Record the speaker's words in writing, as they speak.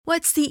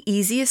What's the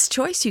easiest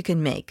choice you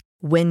can make?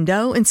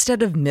 Window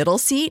instead of middle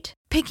seat?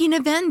 Picking a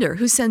vendor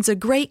who sends a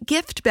great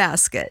gift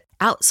basket?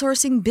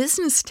 Outsourcing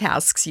business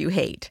tasks you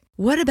hate?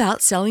 What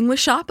about selling with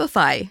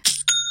Shopify?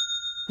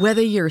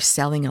 Whether you're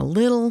selling a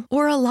little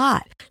or a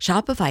lot,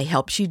 Shopify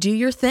helps you do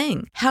your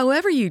thing,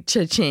 however you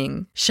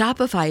cha-ching.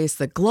 Shopify is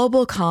the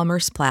global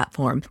commerce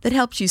platform that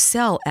helps you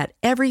sell at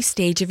every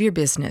stage of your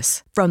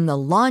business. From the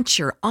launch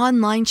your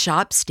online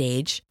shop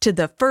stage to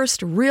the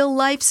first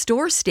real-life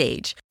store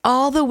stage,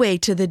 all the way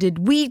to the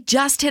did we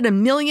just hit a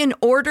million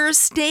orders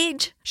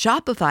stage.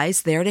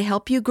 Shopify's there to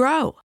help you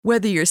grow.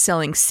 Whether you're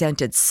selling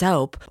scented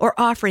soap or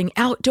offering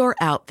outdoor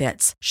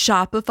outfits,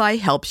 Shopify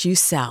helps you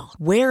sell.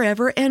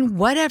 Wherever and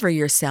whatever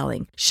you're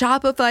selling,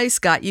 Shopify's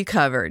got you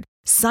covered.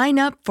 Sign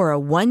up for a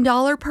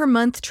 $1 per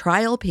month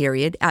trial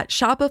period at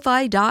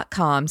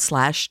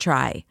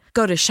shopify.com/try.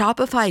 Go to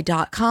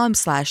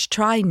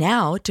shopify.com/try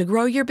now to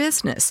grow your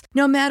business,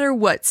 no matter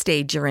what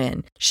stage you're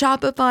in.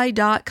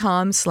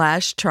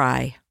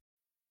 Shopify.com/try.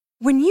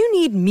 When you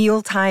need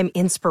mealtime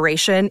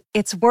inspiration,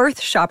 it's worth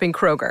shopping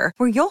Kroger,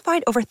 where you'll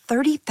find over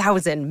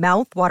 30,000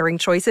 mouth-watering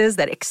choices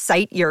that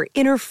excite your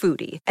inner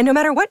foodie. And no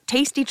matter what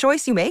tasty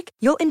choice you make,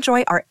 you'll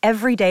enjoy our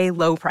everyday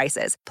low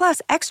prices,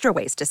 plus extra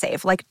ways to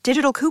save, like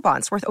digital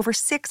coupons worth over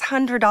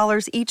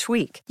 $600 each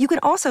week. You can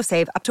also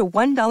save up to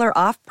 $1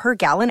 off per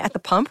gallon at the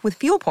pump with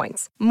fuel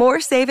points.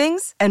 More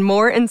savings and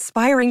more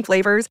inspiring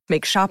flavors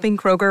make shopping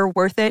Kroger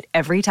worth it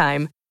every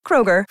time.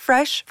 Kroger,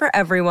 fresh for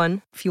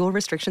everyone. Fuel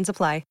restrictions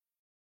apply.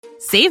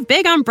 Save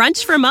big on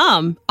brunch for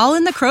mom, all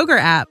in the Kroger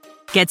app.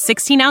 Get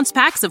 16-ounce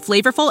packs of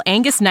flavorful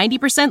Angus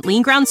 90%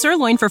 lean ground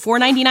sirloin for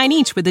 $4.99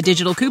 each with a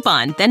digital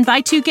coupon. Then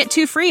buy 2, get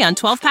 2 free on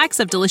 12 packs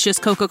of delicious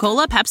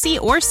Coca-Cola,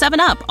 Pepsi, or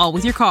 7-Up, all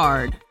with your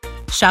card.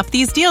 Shop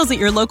these deals at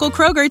your local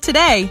Kroger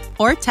today,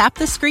 or tap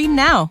the screen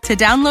now to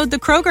download the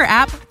Kroger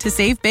app to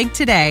save big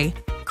today.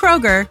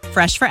 Kroger,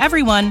 fresh for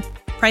everyone.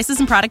 Prices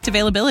and product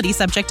availability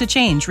subject to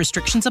change.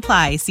 Restrictions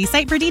apply. See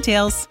site for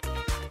details.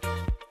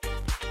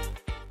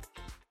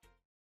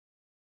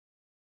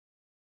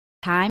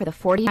 Time for the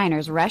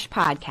 49ers Rush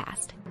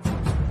Podcast.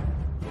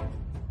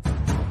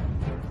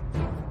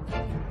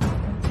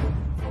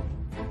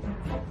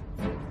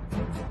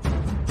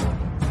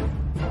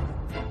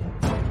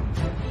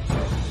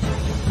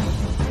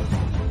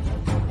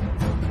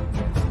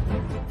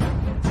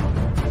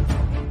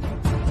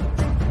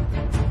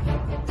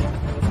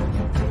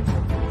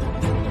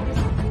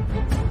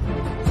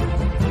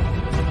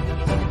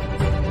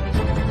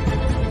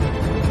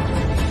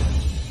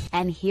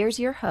 And here's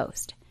your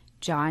host,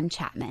 John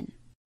Chapman.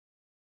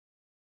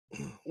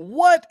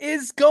 What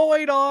is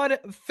going on,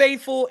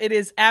 faithful? It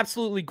is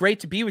absolutely great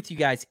to be with you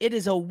guys. It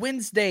is a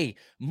Wednesday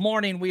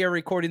morning. We are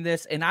recording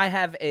this, and I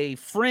have a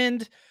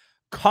friend,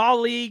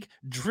 colleague,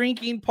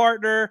 drinking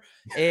partner,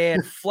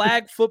 and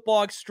flag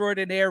football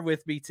extraordinaire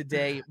with me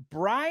today,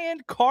 Brian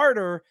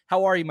Carter.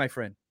 How are you, my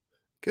friend?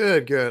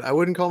 Good. I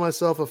wouldn't call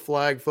myself a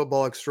flag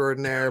football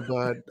extraordinaire,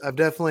 but I've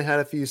definitely had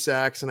a few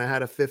sacks, and I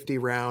had a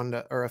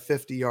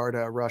 50-yard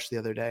rush the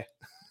other day.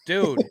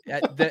 Dude,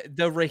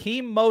 the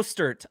Raheem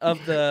Mostert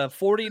of the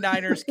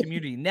 49ers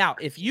community. Now,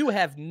 if you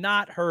have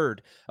not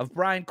heard of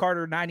Brian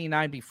Carter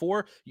 99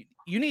 before,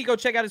 you need to go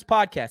check out his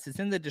podcast. It's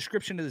in the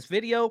description of this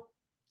video.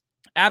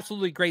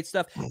 Absolutely great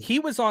stuff. He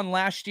was on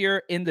last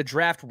year in the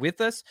draft with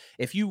us.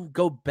 If you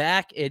go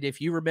back and if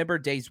you remember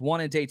days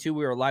 1 and day 2,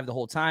 we were live the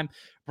whole time.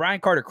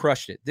 Brian Carter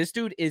crushed it. This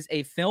dude is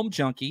a film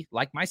junkie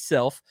like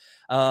myself.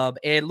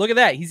 And look at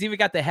that. He's even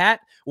got the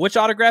hat. Which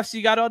autographs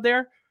you got on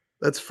there?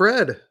 That's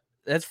Fred.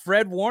 That's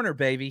Fred Warner,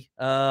 baby.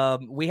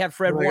 We have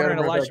Fred Warner and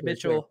Elijah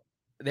Mitchell.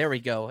 There we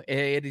go.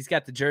 And he's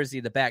got the jersey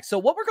in the back. So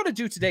what we're going to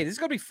do today, this is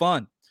going to be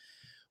fun.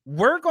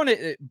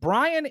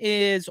 Brian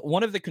is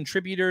one of the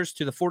contributors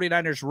to the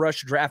 49ers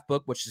Rush draft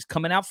book, which is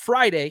coming out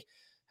Friday.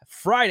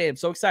 I'm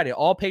so excited.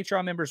 All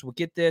Patreon members will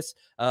get this.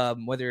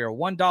 Whether you're a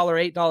 $1,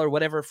 $8,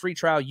 whatever free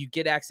trial, you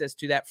get access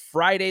to that.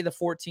 Friday the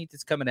 14th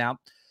is coming out.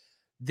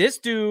 This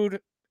dude,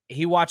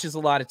 he watches a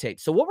lot of tape.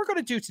 So what we're going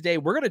to do today,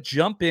 we're going to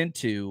jump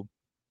into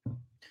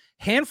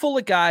handful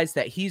of guys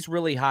that he's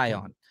really high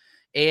on.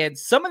 And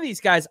some of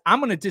these guys I'm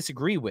going to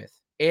disagree with.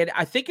 And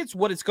I think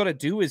what it's going to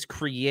do is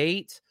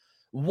create,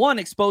 one,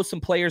 expose some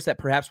players that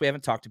perhaps we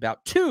haven't talked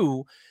about.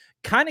 Two,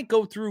 kind of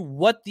go through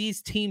what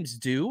these teams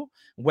do,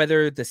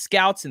 whether the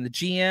scouts and the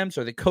GMs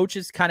or the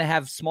coaches kind of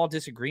have small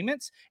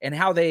disagreements, and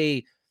how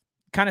they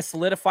kind of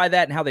solidify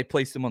that and how they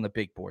place them on the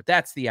big board.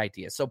 That's the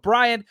idea. So,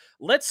 Brian,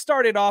 let's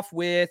start it off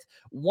with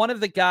one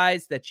of the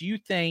guys that you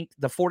think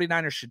the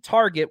 49ers should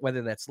target,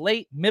 whether that's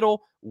late,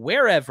 middle,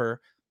 wherever.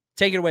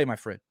 Take it away, my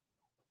friend.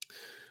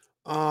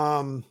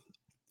 I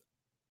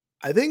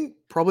think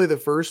probably the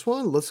first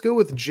one. Let's go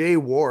with Jay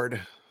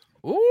Ward.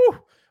 Ooh,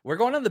 we're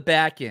going on the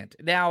back end.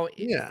 Now,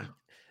 yeah,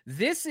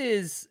 this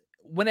is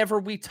whenever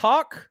we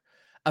talk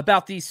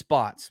about these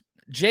spots.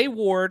 Jay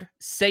Ward,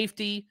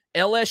 safety,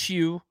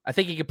 LSU. I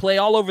think he could play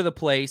all over the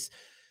place.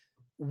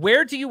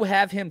 Where do you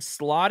have him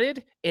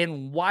slotted,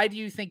 and why do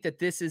you think that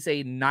this is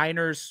a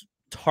Niners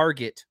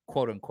target,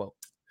 quote unquote?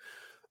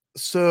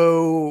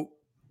 So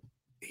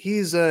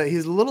He's a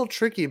little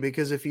tricky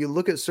because if you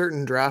look at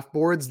certain draft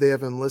boards, they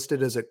have him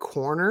listed as a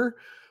corner,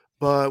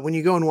 but when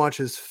you go and watch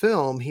his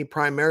film, he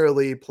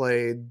primarily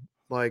played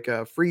like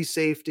a free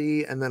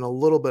safety and then a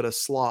little bit of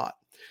slot.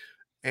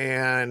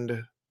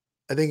 And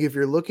I think if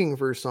you're looking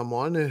for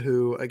someone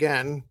who,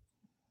 again,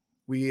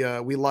 we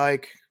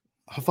like,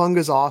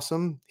 Hufunga's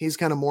awesome. He's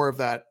kind of more of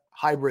that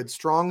hybrid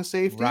strong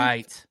safety.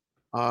 Right.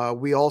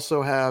 We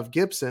also have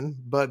Gibson,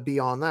 but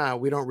beyond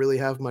that, we don't really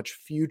have much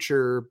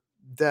future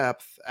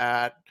depth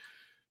at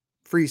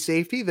free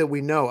safety that we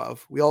know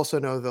of. We also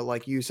know that,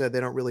 like you said, they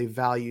don't really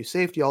value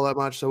safety all that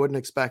much, so I wouldn't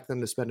expect them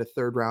to spend a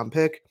 3rd round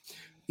pick.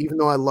 Even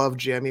though I love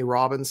Jamie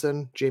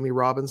Robinson,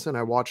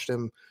 I watched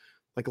him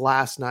like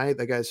last night.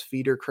 That guy's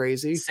feet are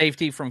crazy.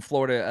 Safety from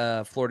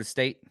Florida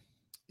State.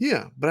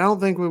 Yeah, but I don't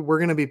think we're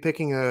going to be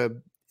picking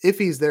if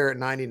he's there at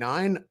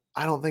 99,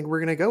 I don't think we're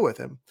going to go with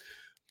him.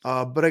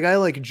 But a guy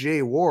like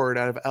Jay Ward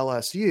out of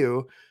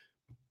LSU,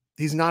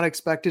 he's not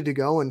expected to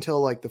go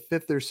until like the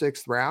 5th or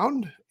 6th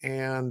round.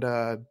 And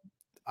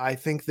I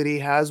think that he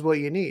has what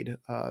you need.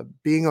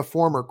 Being a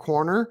former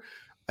corner,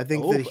 I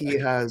think that he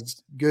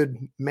has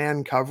good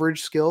man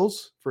coverage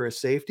skills for a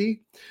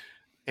safety.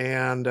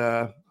 And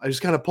I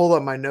just kind of pulled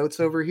up my notes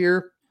over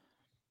here.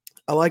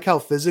 I like how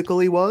physical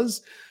he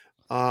was.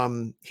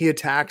 He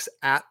attacks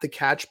at the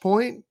catch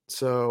point.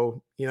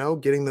 So,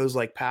 getting those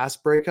like pass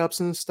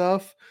breakups and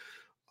stuff.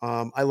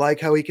 I like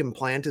how he can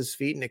plant his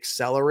feet and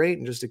accelerate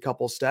in just a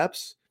couple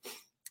steps.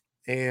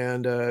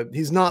 And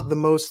he's not the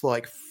most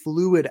like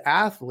fluid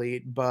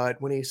athlete, but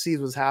when he sees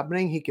what's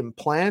happening, he can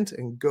plant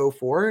and go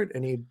for it,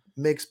 and he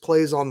makes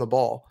plays on the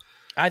ball.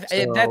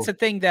 That's the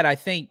thing that I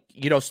think,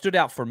 stood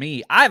out for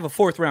me. I have a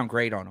 4th round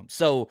grade on him.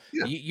 So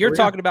you're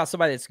talking about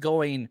somebody that's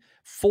going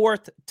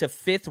 4th to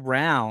 5th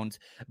round,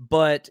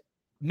 but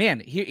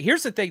man,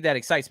 here's the thing that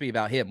excites me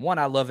about him. One,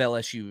 I love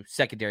LSU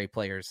secondary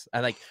players.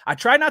 I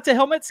try not to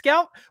helmet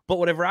scout, but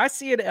whenever I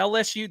see an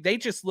LSU, they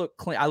just look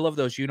clean. I love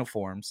those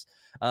uniforms.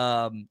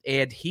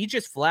 And he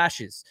just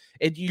flashes.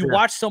 And you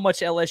watch so much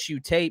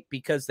LSU tape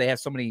because they have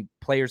so many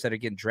players that are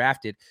getting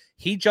drafted.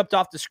 He jumped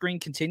off the screen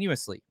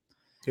continuously.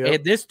 Yep.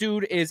 And this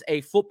dude is a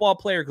football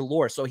player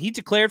galore. So he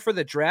declared for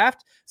the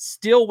draft,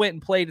 still went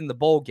and played in the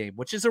bowl game,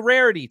 which is a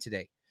rarity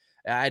today.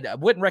 I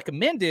wouldn't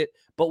recommend it,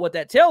 but what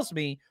that tells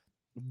me,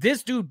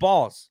 this dude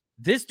balls.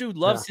 This dude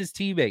loves his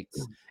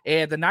teammates.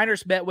 And the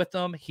Niners met with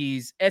him.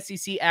 He's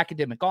SEC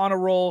academic honor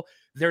roll.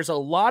 There's a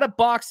lot of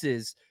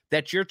boxes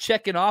that you're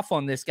checking off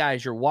on this guy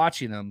as you're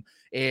watching him.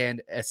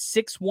 And a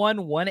 6'1",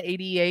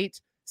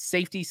 188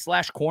 safety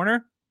 /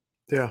 corner.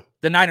 Yeah.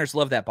 The Niners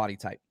love that body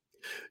type.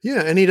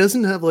 Yeah, and he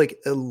doesn't have like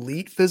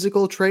elite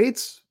physical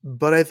traits,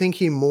 but I think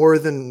he more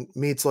than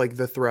meets like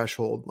the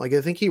threshold. Like I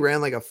think he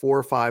ran like a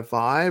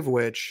 4.55,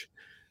 which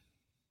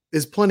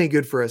is plenty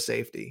good for a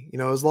safety.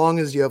 As long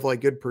as you have like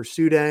good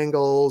pursuit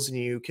angles and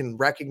you can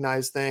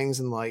recognize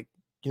things and like,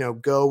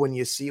 go when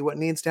you see what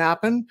needs to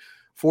happen.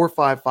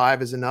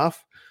 4.55 is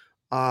enough.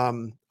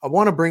 I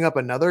want to bring up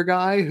another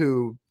guy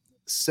who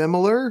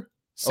similar.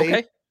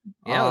 Okay.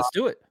 Yeah, let's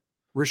do it.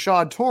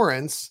 Rashad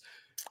Torrance.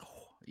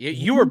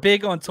 You were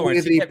big on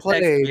Torrance. He kept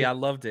texting me. I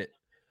loved it.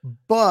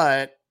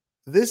 But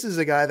this is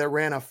a guy that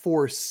ran a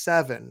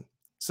 4.7.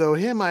 So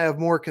him I have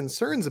more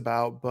concerns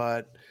about,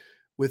 but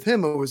with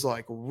him it was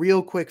like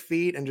real quick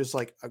feet and just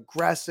like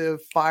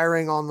aggressive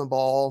firing on the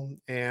ball.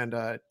 And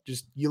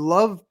just you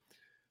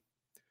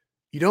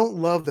don't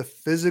love the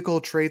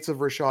physical traits of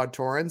Rashad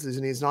Torrance,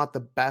 and he's not the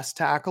best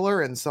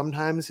tackler, and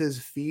sometimes his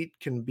feet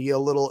can be a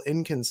little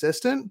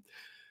inconsistent.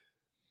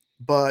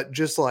 But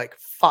just like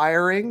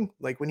firing,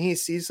 like when he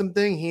sees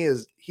something, he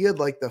had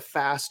like the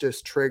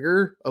fastest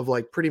trigger of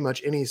like pretty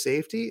much any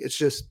safety. It's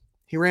just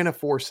he ran a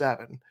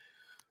 4.7.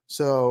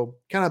 So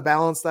kind of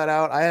balance that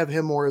out. I have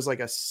him more as like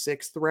a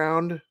 6th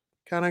round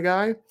kind of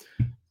guy.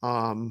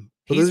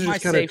 He's my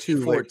safety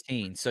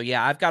 14. So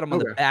yeah, I've got him on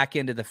the back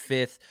end of the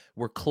 5th.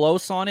 We're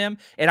close on him.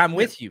 And I'm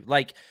with you.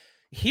 Like,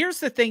 here's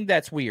the thing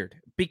that's weird.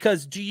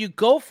 Because do you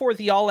go for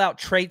the all-out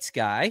traits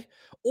guy,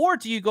 or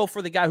do you go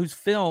for the guy whose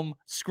film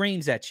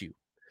screams at you?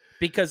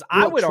 Because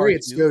I would argue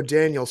go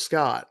Daniel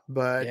Scott,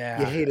 but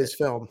you hate his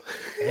film.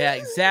 Yeah,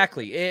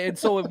 exactly. And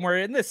so when we're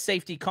in this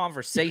safety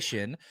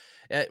conversation,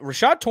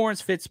 Rashad Torrance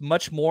fits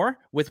much more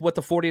with what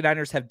the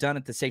 49ers have done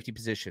at the safety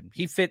position.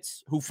 He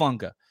fits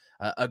Hufunga.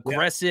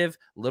 Aggressive,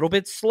 a little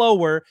bit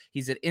slower.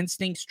 He's an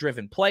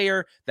instincts-driven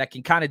player that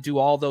can kind of do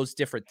all those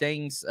different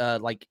things.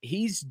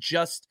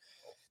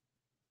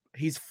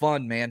 He's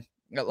fun, man.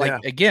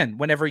 Again,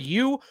 whenever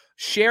you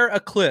share a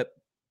clip,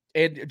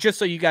 and just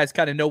so you guys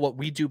kind of know what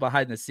we do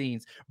behind the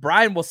scenes,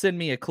 Brian will send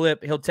me a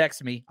clip. He'll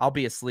text me. I'll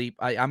be asleep.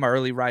 I'm an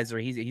early riser.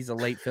 He's a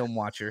late film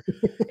watcher.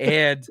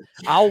 And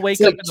I'll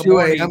wake up in the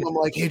morning. I'm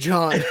like, hey,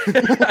 John.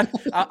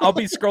 I'll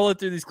be scrolling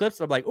through these clips.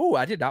 And I'm like, oh,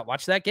 I did not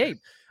watch that game.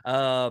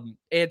 And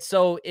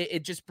so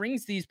it just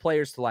brings these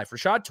players to life.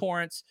 Rashad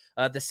Torrance,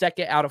 the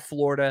second out of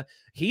Florida,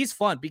 he's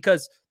fun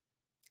because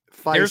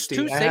there's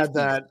two safeties. I had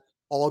that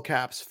all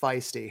caps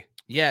feisty.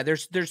 Yeah,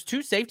 there's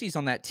two safeties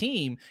on that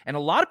team, and a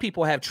lot of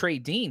people have Trey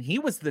Dean. He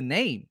was the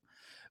name.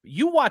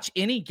 You watch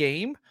any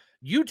game,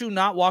 you do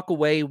not walk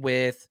away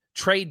with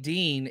Trey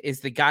Dean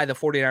is the guy the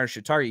 49ers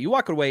should target. You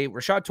walk away,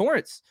 Rashad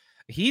Torrance.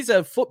 He's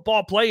a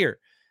football player.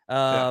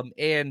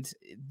 And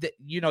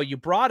you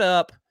brought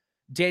up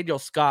Daniel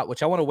Scott,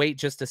 which I want to wait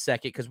just a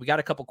second because we got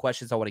a couple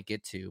questions I want to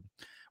get to.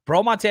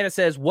 Bro Montana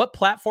says, what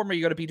platform are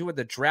you going to be doing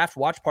the draft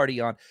watch party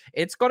on?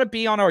 It's going to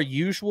be on our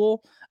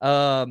usual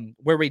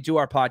where we do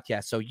our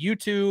podcast. So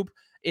YouTube,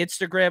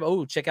 Instagram.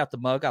 Oh, check out the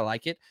mug. I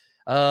like it.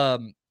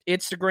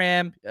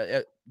 Instagram,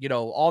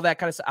 all that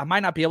kind of stuff. I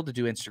might not be able to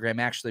do Instagram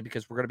actually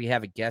because we're going to be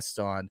having guests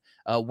on.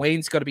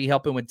 Wayne's going to be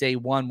helping with day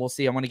one. We'll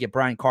see. I want to get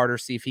Brian Carter,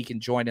 see if he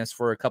can join us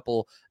for a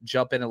couple,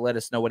 jump in and let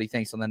us know what he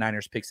thinks on the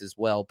Niners picks as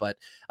well. But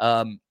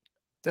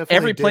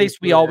every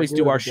place we always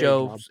do our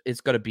shows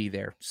is going to be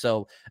there.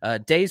 So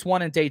days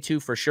 1 and day 2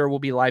 for sure will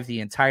be live the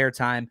entire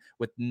time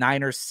with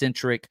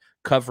Niners-centric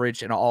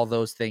coverage and all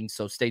those things.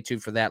 So stay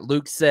tuned for that.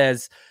 Luke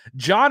says,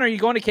 John, are you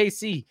going to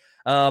KC?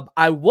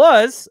 I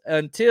was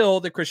until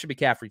the Christian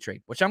McCaffrey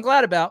trade, which I'm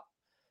glad about.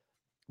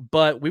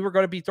 But we were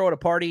going to be throwing a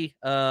party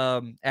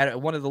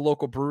at one of the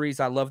local breweries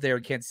I love there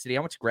in Kansas City.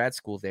 I went to grad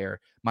school there.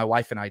 My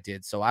wife and I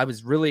did. So I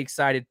was really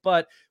excited.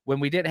 But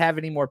when we didn't have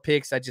any more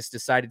picks, I just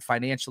decided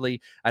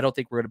financially, I don't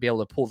think we're going to be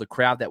able to pull the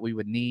crowd that we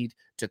would need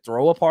to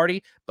throw a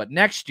party. But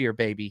next year,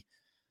 baby,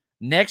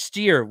 next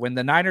year when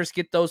the Niners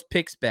get those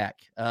picks back,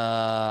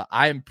 I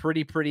am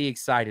pretty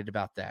excited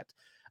about that.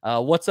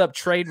 What's up,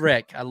 Trade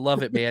Wreck? I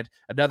love it, man.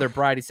 Another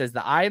bride. He says,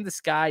 the eye in the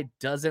sky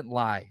doesn't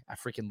lie. I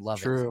freaking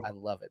love it. I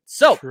love it.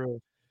 So,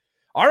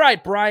 all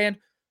right, Brian,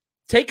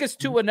 take us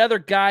to another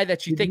guy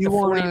that you think the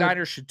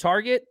 49ers should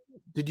target.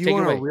 Did you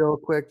want to real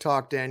quick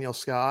talk Daniel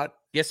Scott?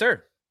 Yes,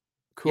 sir.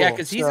 Cool. Yeah,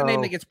 because he's a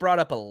name that gets brought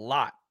up a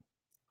lot.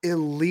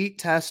 Elite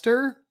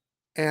tester,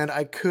 and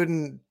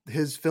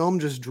his film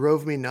just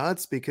drove me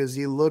nuts because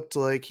he looked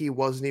like he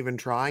wasn't even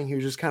trying. He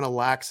was just kind of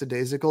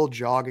lackadaisical,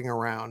 jogging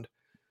around.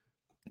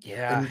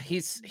 Yeah, and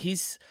he's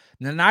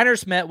the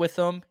Niners met with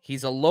him.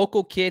 He's a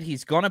local kid.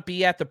 He's going to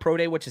be at the Pro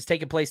Day, which is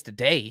taking place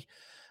today.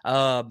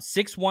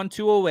 6'1",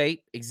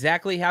 208,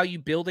 exactly how you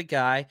build a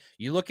guy.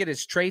 You look at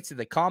his traits at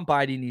the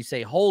combine and you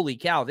say, holy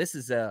cow, this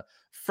is a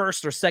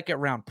first or second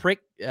round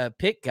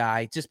pick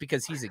guy just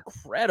because he's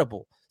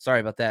incredible. Sorry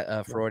about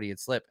that Freudian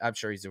slip. I'm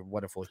sure he's a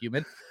wonderful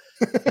human.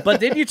 But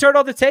then you turn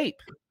on the tape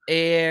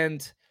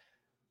and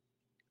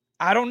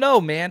I don't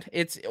know, man.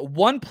 It's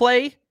one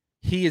play,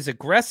 he is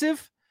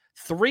aggressive.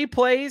 3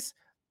 plays,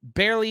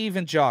 barely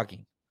even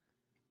jogging.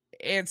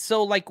 And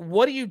so,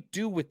 what do you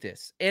do with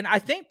this? And I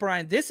think,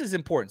 Brian, this is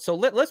important. So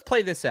let's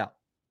play this out.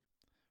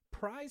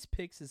 Prize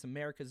Picks is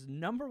America's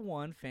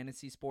 #1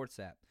 fantasy sports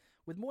app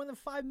with more than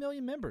 5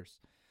 million members.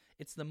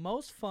 It's the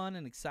most fun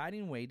and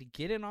exciting way to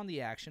get in on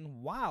the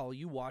action while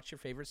you watch your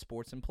favorite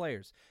sports and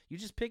players. You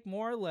just pick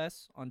more or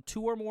less on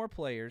 2 or more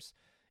players,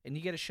 and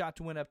you get a shot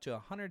to win up to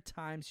 100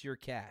 times your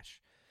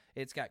cash.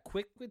 It's got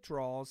quick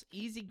withdrawals,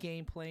 easy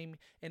gameplay,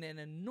 and an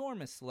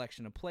enormous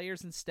selection of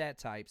players and stat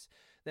types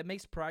that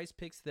makes Prize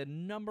Picks the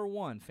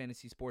 #1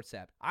 fantasy sports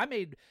app. I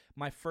made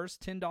my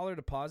first $10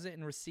 deposit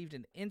and received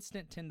an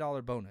instant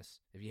 $10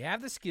 bonus. If you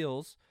have the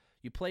skills,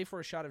 you play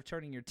for a shot of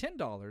turning your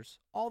 $10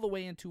 all the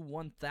way into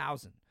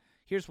 $1,000.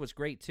 Here's what's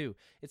great, too.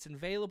 It's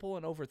available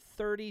in over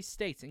 30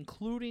 states,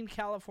 including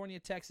California,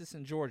 Texas,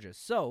 and Georgia.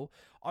 So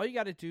all you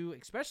got to do,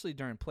 especially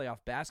during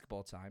playoff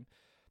basketball time,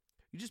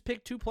 you just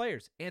pick 2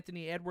 players.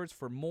 Anthony Edwards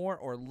for more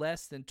or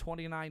less than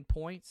 29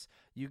 points.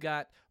 You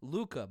got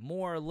Luka,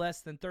 more or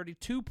less than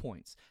 32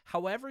 points.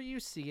 However you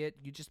see it,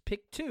 you just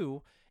pick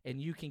 2,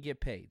 and you can get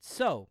paid.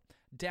 So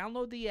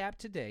download the app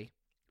today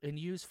and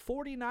use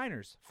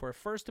 49ers for a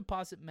first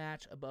deposit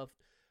match of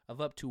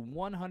up to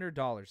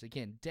 $100.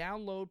 Again,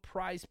 download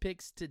Prize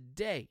Picks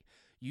today.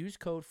 Use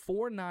code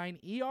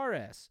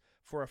 49ERS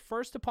for a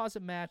first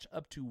deposit match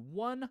up to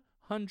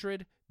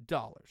 $100.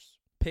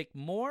 Pick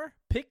more,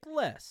 pick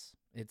less.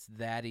 It's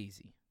that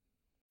easy.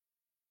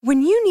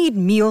 When you need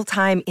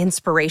mealtime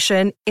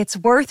inspiration, it's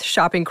worth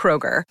shopping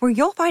Kroger, where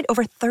you'll find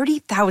over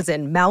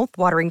 30,000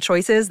 mouth-watering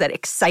choices that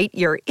excite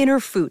your inner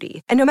foodie.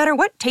 And no matter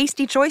what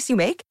tasty choice you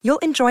make, you'll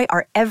enjoy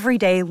our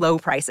everyday low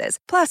prices,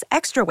 plus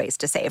extra ways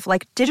to save,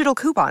 like digital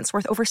coupons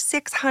worth over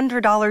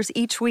 $600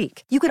 each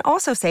week. You can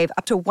also save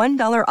up to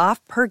 $1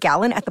 off per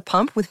gallon at the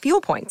pump with fuel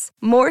points.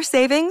 More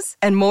savings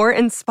and more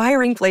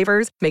inspiring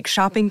flavors make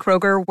shopping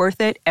Kroger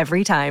worth it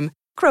every time.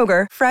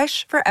 Kroger,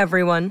 fresh for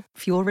everyone.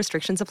 Fuel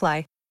restrictions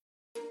apply.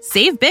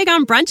 Save big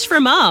on brunch for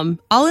mom,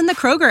 all in the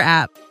Kroger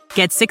app.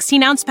 Get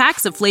 16-ounce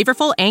packs of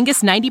flavorful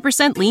Angus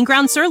 90% lean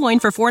ground sirloin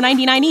for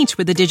 $4.99 each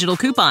with a digital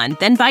coupon.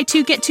 Then buy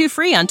 2, get 2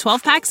 free on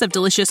 12 packs of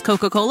delicious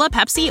Coca-Cola,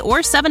 Pepsi, or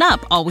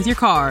 7-Up, all with your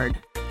card.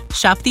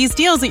 Shop these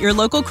deals at your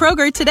local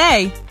Kroger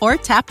today, or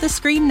tap the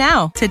screen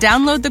now to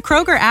download the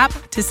Kroger app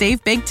to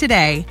save big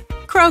today.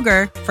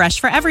 Kroger, fresh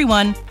for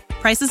everyone.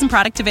 Prices and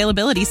product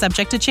availability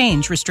subject to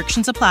change.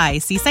 Restrictions apply.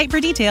 See site for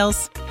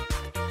details.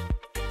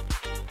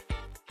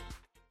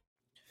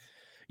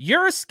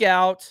 You're a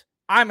scout.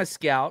 I'm a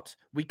scout.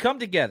 We come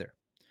together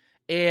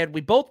and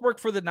we both work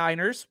for the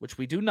Niners, which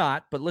we do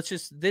not, but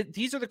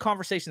these are the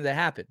conversations that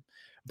happen.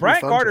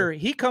 Brian Carter,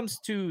 he comes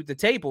to the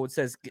table and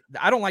says,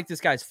 I don't like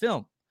this guy's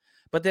film.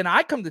 But then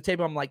I come to the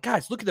table, I'm like,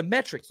 guys, look at the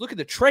metrics, look at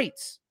the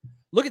traits,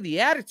 look at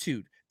the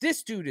attitude.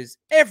 This dude is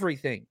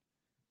everything.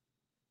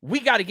 We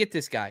got to get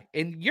this guy.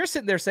 And you're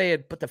sitting there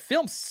saying, but the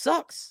film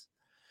sucks.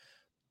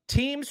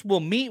 Teams will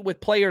meet with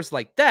players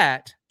like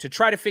that to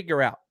try to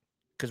figure out.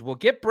 Because we'll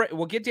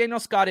get Daniel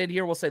Scott in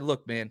here. We'll say,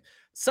 look, man,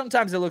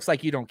 sometimes it looks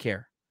like you don't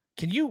care.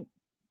 Can you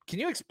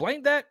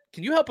explain that?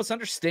 Can you help us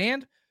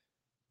understand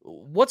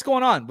what's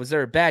going on? Was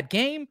there a bad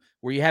game?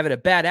 Were you having a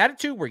bad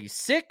attitude? Were you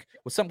sick?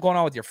 Was something going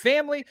on with your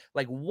family?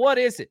 Like, what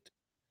is it?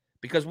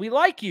 Because we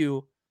like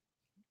you.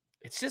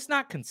 It's just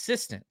not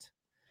consistent.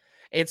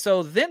 And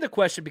so then the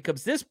question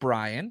becomes this,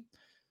 Brian.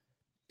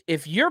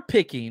 If you're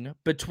picking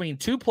between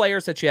two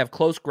players that you have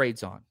close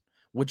grades on,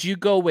 would you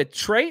go with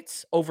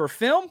traits over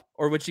film,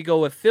 or would you go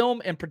with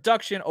film and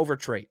production over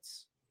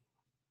traits?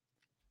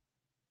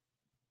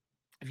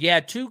 If you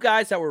had two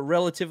guys that were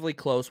relatively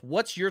close,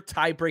 what's your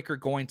tiebreaker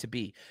going to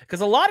be?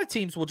 Because a lot of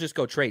teams will just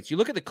go traits. You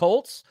look at the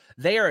Colts,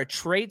 they are a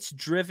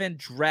traits-driven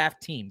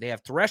draft team. They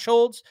have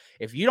thresholds.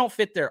 If you don't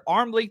fit their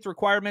arm length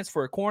requirements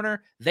for a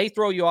corner, they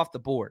throw you off the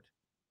board.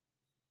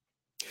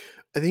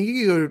 I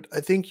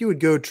think you would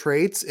go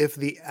traits if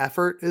the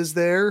effort is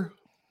there.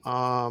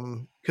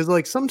 Because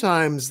like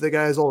sometimes the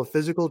guy has all the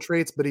physical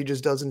traits, but he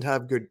just doesn't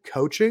have good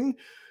coaching.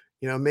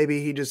 You know,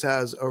 maybe he just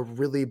has a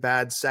really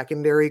bad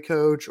secondary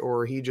coach,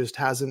 or he just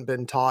hasn't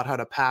been taught how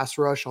to pass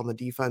rush on the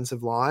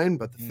defensive line,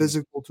 but the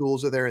physical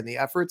tools are there and the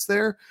effort's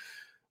there.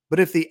 But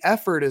if the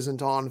effort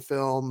isn't on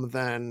film,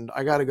 then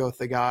I got to go with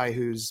the guy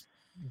who's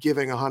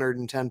giving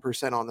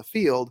 110% on the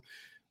field,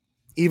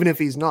 even if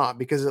he's not,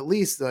 because at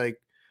least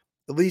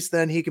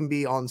then he can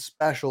be on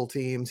special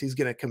teams. He's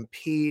going to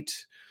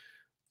compete.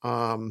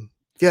 Yeah,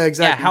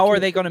 exactly. Yeah, how are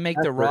they going to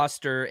make the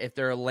roster if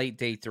they're a late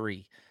day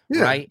 3?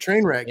 Yeah, right?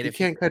 Train wreck. You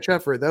can't catch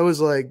effort. That was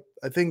like,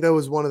 I think that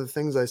was one of the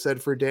things I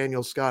said for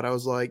Daniel Scott. I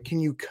was like, can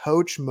you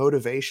coach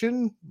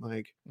motivation?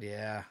 Like,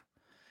 yeah,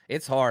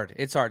 it's hard.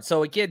 It's hard.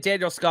 So again,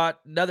 Daniel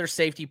Scott, another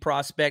safety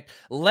prospect.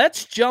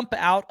 Let's jump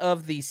out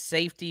of the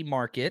safety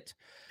market.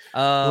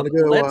 Want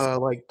to go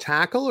like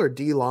tackle or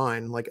D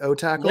line, like O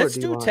tackle? Let's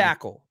or D-line? do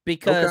tackle,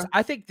 because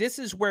I think this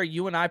is where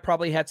you and I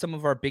probably had some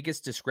of our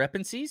biggest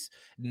discrepancies.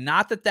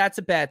 Not that that's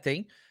a bad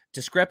thing.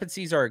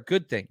 Discrepancies are a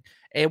good thing.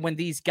 And when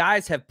these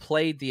guys have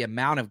played the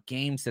amount of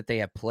games that they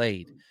have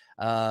played,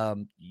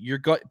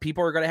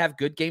 people are going to have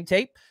good game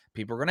tape.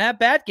 People are going to have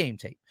bad game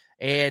tape.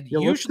 And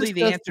usually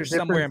the answer is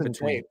somewhere in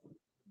between.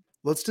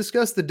 Let's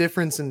discuss the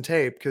difference in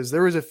tape, because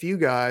there was a few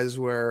guys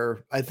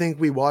where I think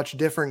we watched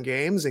different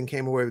games and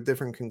came away with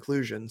different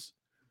conclusions.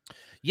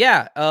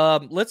 Yeah.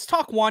 Let's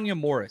talk Wanya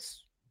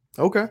Morris.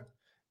 Okay.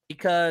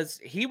 Because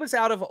he was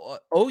out of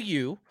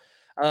OU.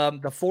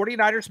 The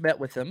 49ers met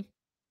with him.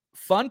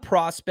 Fun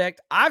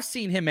prospect. I've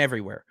seen him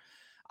everywhere.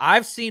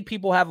 I've seen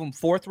people have him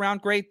 4th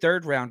round grade,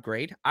 3rd round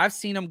grade. I've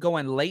seen him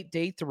going late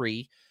day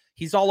 3.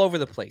 He's all over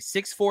the place.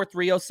 6'4",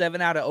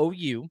 307 out of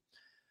OU.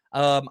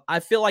 I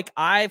feel like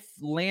I've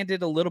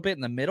landed a little bit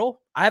in the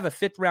middle. I have a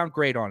 5th round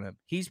grade on him.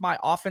 He's my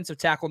offensive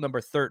tackle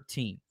number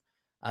 13.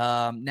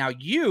 Now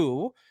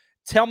you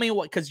tell me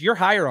what, because you're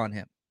higher on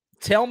him.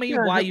 Tell me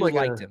why you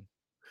liked him.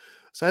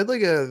 So I had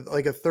like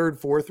a 3rd,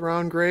 4th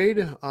round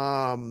grade.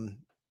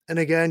 And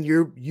again,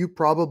 you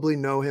probably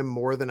know him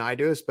more than I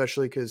do,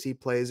 especially because he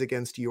plays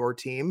against your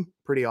team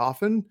pretty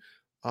often.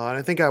 And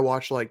I think I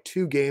watched like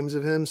 2 games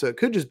of him. So it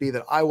could just be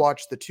that I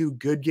watched the 2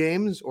 good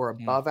games or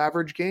above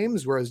average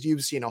games, whereas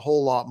you've seen a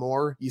whole lot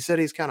more. You said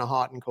he's kind of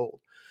hot and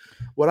cold.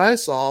 What I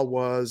saw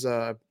was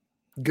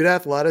good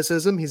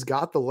athleticism. He's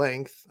got the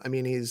length. I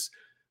mean, he's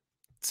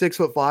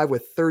 6'5"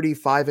 with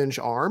 35-inch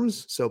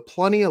arms. So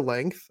plenty of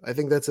length. I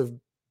think it's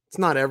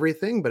not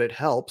everything, but it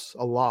helps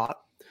a lot.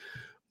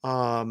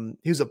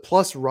 He was a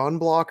plus run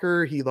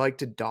blocker. He liked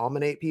to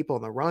dominate people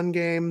in the run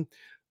game.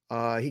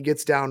 He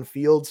gets down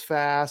fields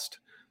fast.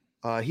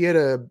 He had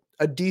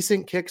a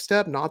decent kick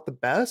step, not the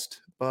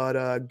best,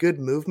 but good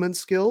movement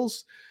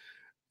skills,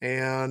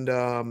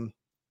 and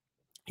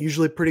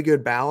usually pretty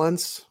good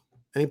balance.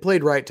 And he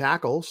played right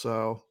tackle,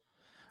 so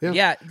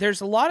yeah.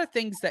 There's a lot of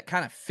things that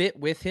kind of fit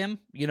with him.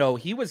 You know,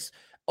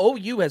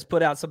 OU has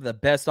put out some of the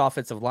best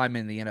offensive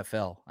linemen in the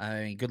NFL.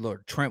 I mean, good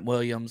Lord, Trent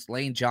Williams,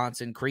 Lane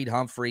Johnson, Creed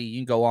Humphrey, you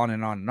can go on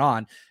and on and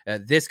on.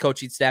 This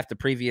coaching staff, the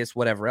previous,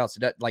 whatever else.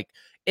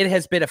 It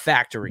has been a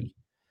factory.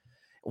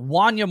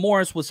 Wanya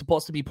Morris was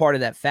supposed to be part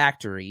of that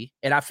factory,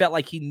 and I felt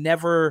like he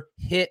never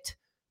hit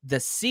the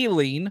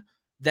ceiling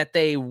that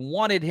they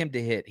wanted him to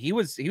hit. He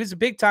was a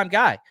big-time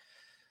guy.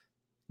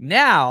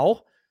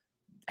 Now,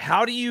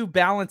 how do you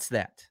balance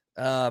that?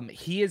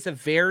 He is a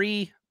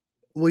very...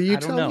 Well, you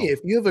tell me, if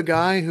you have a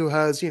guy who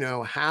has,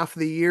 half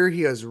the year,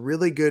 he has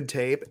really good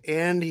tape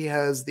and he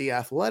has the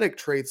athletic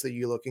traits that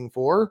you're looking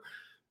for,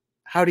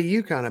 how do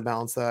you kind of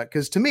balance that?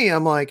 Because to me,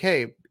 I'm like,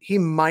 hey, he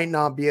might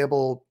not be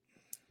able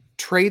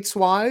traits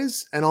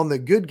wise, and on the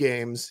good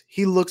games,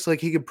 he looks like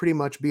he could pretty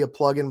much be a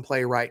plug and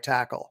play right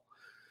tackle.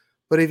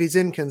 But if he's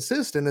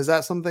inconsistent, is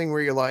that something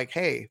where you're like,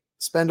 hey,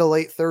 spend a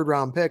late third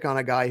round pick on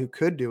a guy who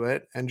could do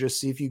it and just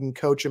see if you can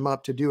coach him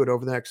up to do it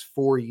over the next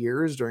 4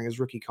 years during his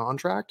rookie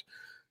contract.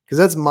 Because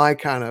that's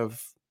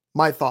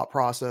my thought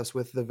process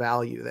with the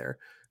value there.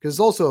 Because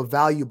it's also a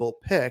valuable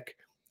pick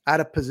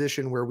at a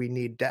position where we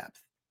need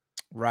depth.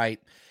 Right.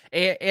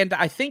 And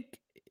I think,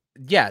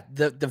 yeah,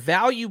 the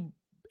value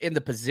in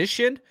the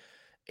position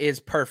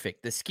is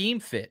perfect. The scheme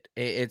fit,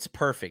 it's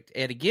perfect.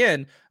 And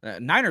again,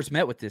 Niners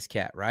met with this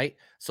cat, right?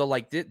 So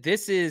like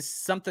this is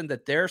something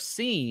that they're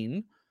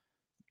seeing.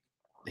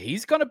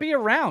 He's going to be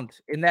around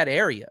in that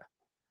area.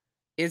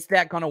 Is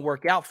that going to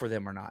work out for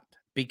them or not?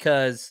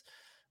 Because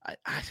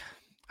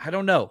I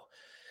don't know.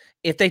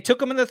 If they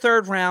took him in the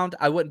third round,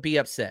 I wouldn't be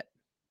upset.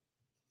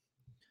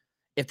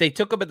 If they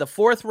took him in the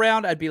fourth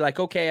round, I'd be like,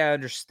 okay, I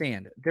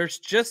understand. There's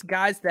just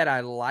guys that I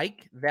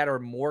like that are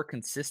more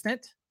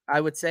consistent, I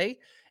would say.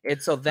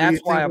 And so that's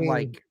why I'm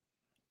like,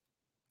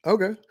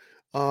 okay.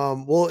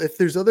 Well, if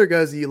there's other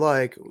guys that you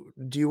like,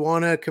 do you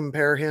want to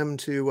compare him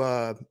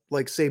to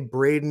like say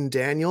Braden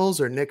Daniels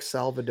or Nick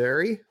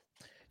Salvadori?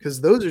 Because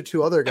those are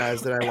two other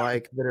guys that I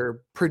like that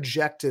are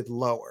projected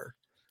lower.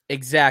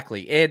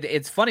 Exactly. And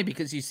it's funny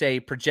because you say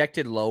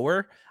projected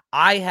lower.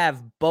 I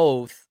have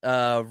both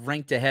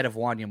ranked ahead of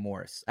Wanya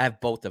Morris. I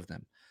have both of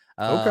them.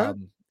 Okay.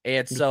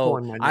 And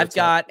so I've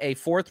got a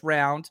fourth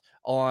round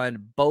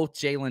on both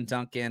Jalen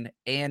Duncan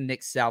and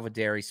Nick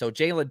Salvadori. So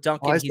Jalen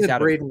Duncan, he's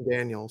out Braden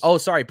Daniels. Oh,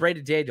 sorry,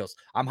 Braden Daniels.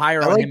 I'm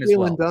higher on him as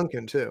well. Jalen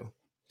Duncan too.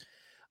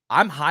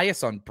 I'm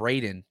highest on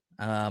Braden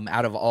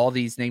out of all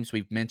these names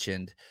we've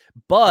mentioned.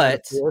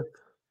 But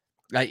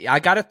I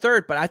got a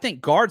third, but I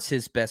think guard's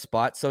his best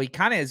spot. So he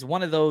kind of is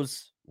one of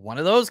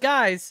those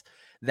guys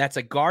that's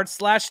a guard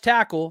 /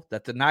 tackle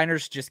that the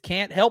Niners just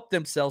can't help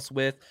themselves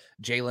with.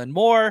 Jalen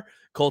Moore,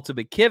 Colton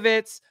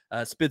McKivitz,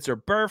 Spencer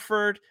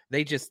Burford.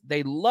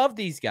 They love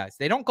these guys.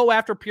 They don't go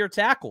after pure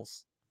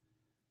tackles.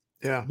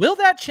 Yeah. Will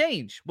that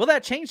change? Will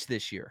that change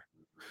this year?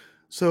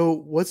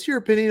 So what's your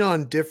opinion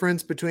on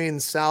difference between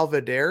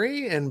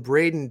Salvadori and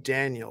Braden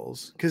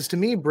Daniels? Because to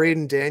me,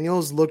 Braden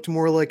Daniels looked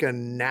more like a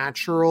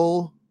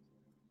natural.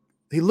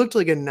 He looked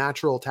like a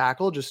natural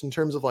tackle just in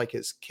terms of like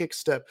his kick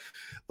step.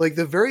 Like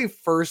the very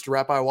first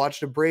rep I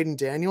watched of Braden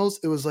Daniels,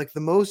 it was like the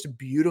most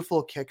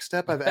beautiful kick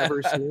step I've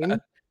ever seen.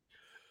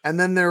 And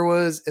then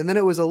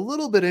it was a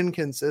little bit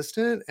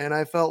inconsistent. And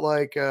I felt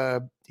like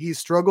he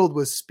struggled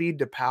with speed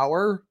to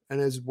power. And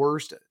his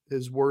worst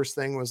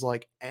thing was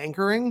like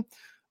anchoring,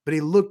 but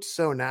he looked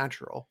so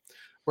natural.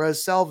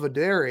 Whereas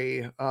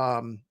Salvadori,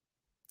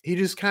 he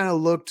just kind of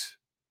looked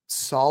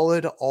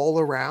solid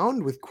all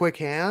around with quick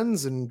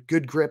hands and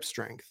good grip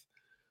strength.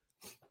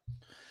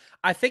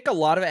 I think a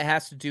lot of it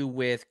has to do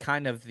with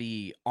kind of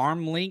the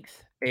arm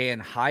length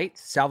and height.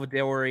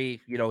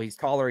 Salvadori, he's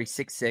taller, he's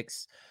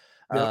 6'6".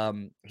 Yep.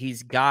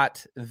 He's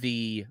got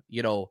the,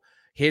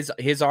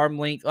 his arm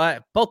length.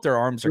 Both their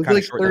arms are kind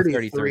of short.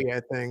 33, I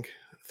think.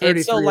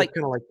 33 so like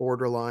kind of like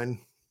borderline.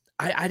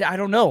 I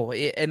don't know.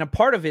 And a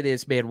part of it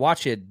is, man,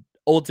 watching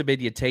Old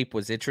Dominion tape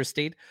was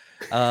interesting.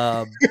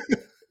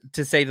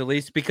 To say the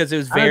least, because it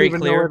was very clear. I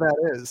don't even know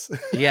where that is.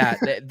 Yeah,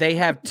 they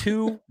have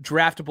two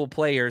draftable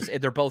players,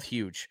 and they're both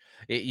huge.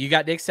 You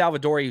got Nick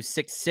Salvadori, who's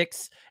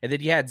 6'6", and then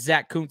you had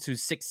Zach Kuntz,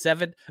 who's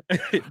 6'7",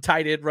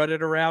 tight end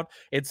running around.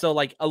 And so,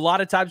 like, a lot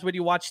of times when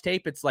you watch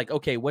tape, it's like,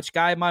 okay, which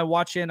guy am I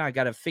watching? I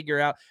got to figure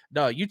out.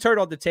 No, you turn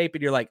on the tape,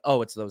 and you're like,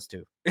 oh, it's those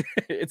two.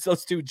 It's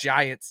those two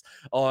giants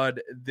on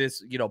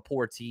this,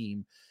 poor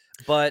team.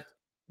 But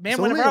man,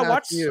 so whenever I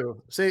watch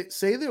you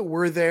say that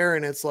we're there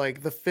and it's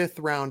like the 5th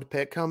round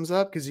pick comes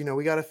up, because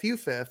we got a few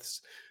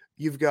fifths.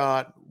 You've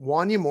got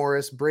Wanya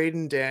Morris,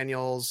 Braden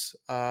Daniels,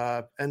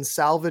 and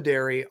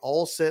Salvadori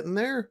all sitting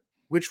there.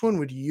 Which one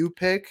would you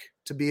pick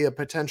to be a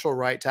potential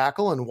right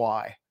tackle, and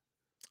why?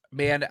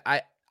 Man,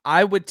 I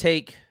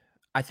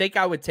think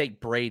I would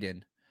take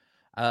Braden.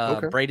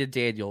 Okay. Braden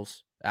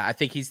Daniels. I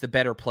think he's the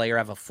better player. I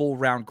have a full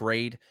round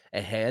grade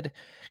ahead.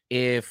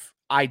 If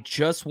I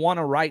just want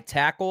a right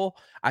tackle,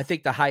 I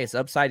think the highest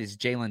upside is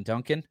Jalen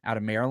Duncan out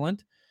of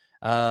Maryland.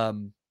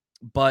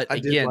 But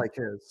again, like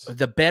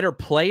the better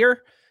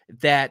player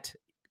that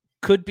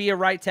could be a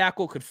right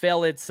tackle, could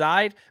fail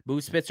inside,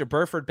 move Spencer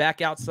Burford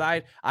back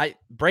outside.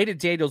 Braden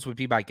Daniels would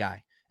be my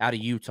guy out of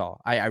Utah.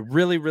 I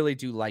really, really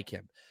do like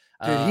him.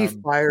 Dude, he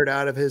fired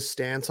out of his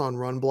stance on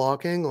run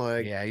blocking.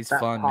 Like, yeah, he's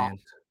fun, man.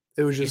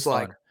 It was just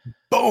like,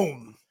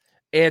 boom.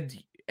 And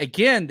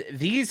again,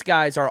 these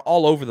guys are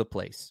all over the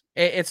place.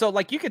 And so,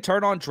 like, you could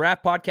turn on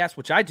Draft Podcast,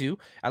 which I do.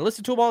 I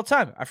listen to them all the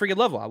time. I freaking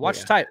love them. I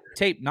watch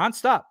tape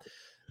nonstop.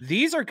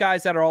 These are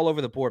guys that are all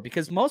over the board,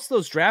 because most of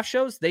those draft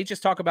shows, they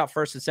just talk about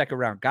first and second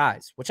round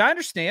guys, which I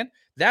understand.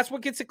 That's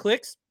what gets it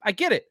clicks. I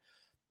get it.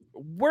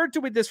 We're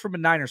doing this from a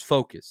Niners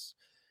focus,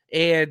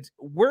 and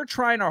we're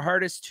trying our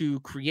hardest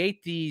to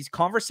create these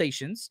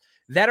conversations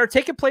that are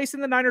taking place in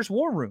the Niners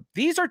war room.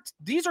 These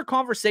are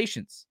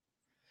conversations.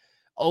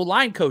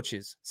 O-line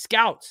coaches,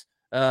 scouts,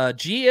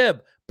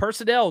 GM,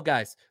 personnel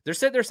guys. They're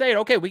sitting there saying,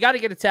 okay, we got to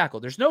get a tackle.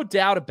 There's no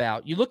doubt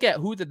about, you look at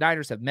who the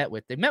Niners have met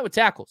with. They met with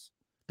tackles.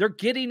 They're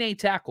getting a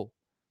tackle.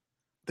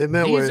 These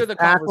are the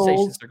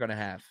conversations they're going to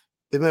have.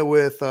 They met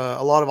with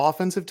a lot of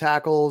offensive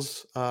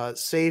tackles,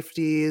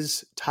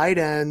 safeties, tight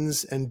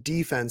ends, and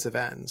defensive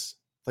ends.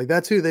 Like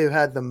that's who they've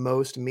had the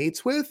most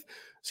meets with.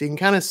 So you can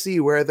kind of see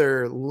where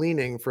they're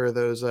leaning for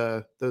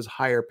those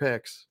higher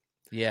picks.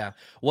 Yeah.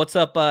 What's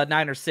up,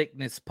 Niner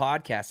Sickness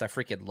podcast? I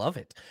freaking love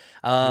it.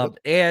 Yep.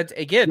 And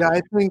again, Yeah,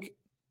 I think,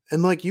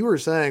 and like you were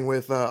saying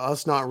with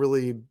us not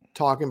really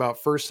talking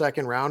about first,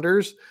 second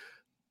rounders,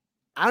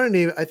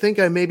 I think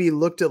I maybe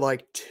looked at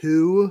like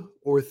 2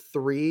 or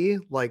 3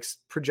 like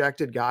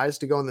projected guys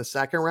to go in the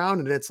second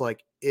round, and it's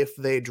like if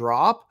they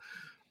drop.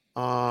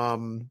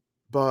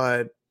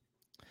 But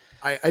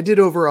I did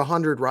over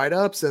 100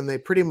 write-ups, and they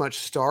pretty much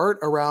start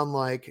around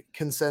like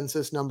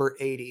consensus number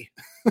 80.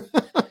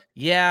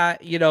 Yeah,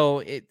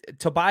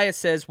 Tobias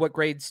says, what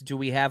grades do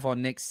we have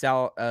on Nick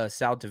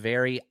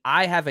Saldiveri?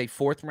 I have a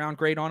 4th round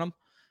grade on him,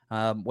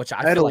 which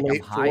I feel like I'm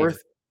higher.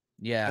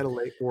 Yeah. I had a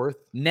late 4th.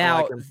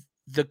 Now,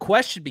 the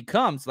question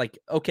becomes like,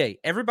 okay,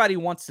 everybody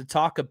wants to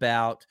talk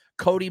about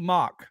Cody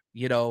Mock.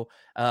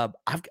 I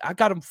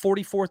got him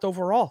 44th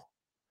overall.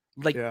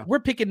 Like we're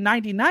picking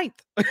 99th.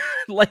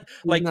 like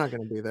he's not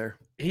going to be there.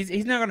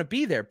 He's not going to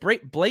be there.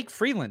 Blake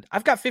Freeland,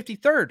 I've got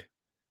 53rd.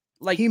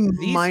 Like he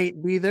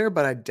might be there,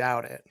 but I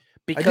doubt it.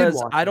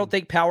 Because I don't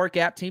think power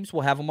gap teams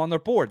will have him on their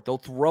board. They'll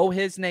throw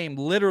his name,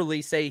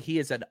 literally say he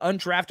is an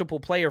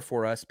undraftable player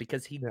for us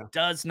because he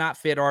does not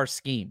fit our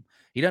scheme.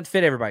 He doesn't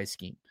fit everybody's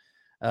scheme.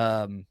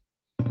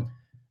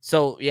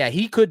 So, yeah,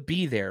 he could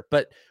be there.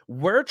 But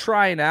we're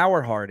trying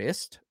our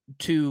hardest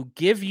to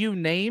give you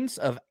names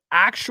of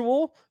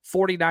actual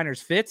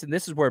 49ers fits. And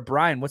this is where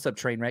Brian, what's up,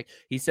 Trainwreck?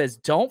 He says,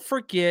 don't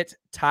forget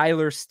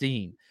Tyler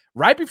Steen.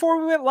 Right before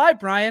we went live,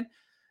 Brian,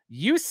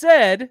 you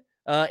said,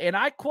 and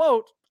I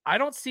quote, I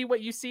don't see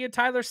what you see in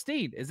Tyler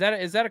Steen. Is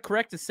that a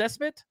correct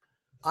assessment?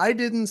 I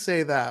didn't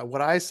say that.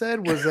 What I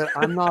said was that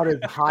I'm not as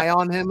high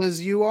on him as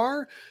you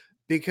are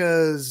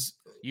because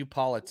you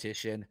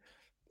politician.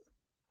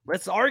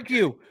 Let's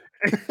argue.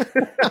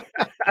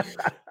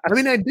 I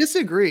mean, I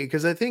disagree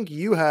because I think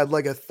you had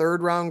like a 3rd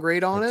round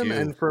grade on him.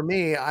 And for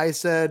me, I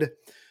said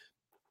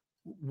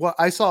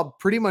I saw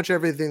pretty much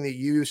everything that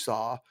you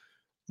saw.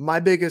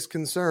 My biggest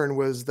concern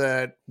was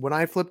that when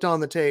I flipped on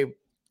the tape,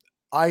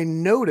 I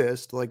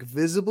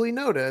visibly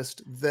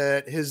noticed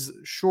that his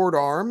short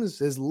arms,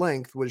 his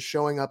length was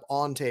showing up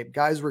on tape.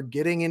 Guys were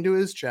getting into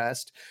his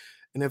chest.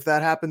 And if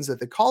that happens at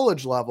the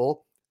college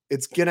level,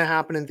 it's going to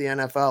happen at the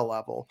NFL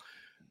level.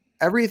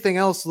 Everything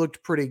else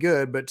looked pretty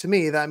good, but to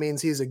me, that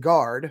means he's a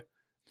guard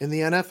in the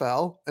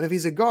NFL. And if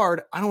he's a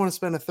guard, I don't want to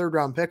spend a 3rd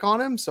round pick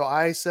on him. So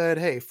I said,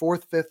 hey,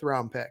 4th, 5th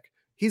round pick.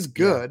 He's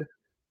good,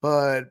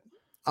 but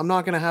I'm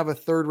not going to have a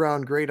 3rd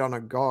round grade on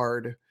a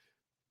guard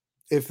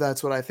if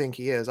that's what I think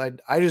he is. I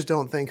just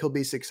don't think he'll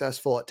be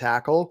successful at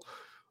tackle.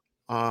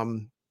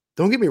 Don't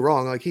get me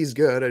wrong. Like he's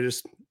good.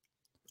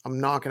 I'm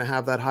not going to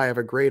have that high of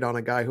a grade on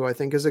a guy who I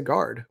think is a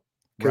guard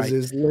because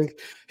his length,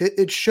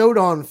 it showed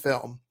on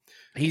film.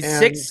 He's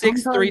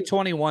 6'6",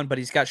 321, but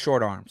he's got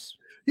short arms.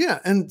 Yeah.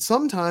 And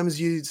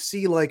sometimes you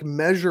see like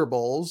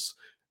measurables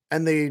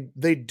and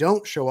they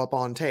don't show up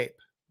on tape,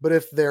 but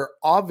if they're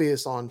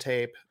obvious on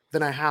tape,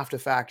 then I have to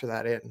factor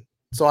that in.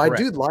 So I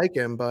do like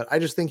him, but I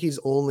just think he's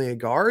only a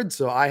guard.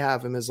 So I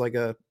have him as like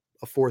a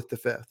 4th to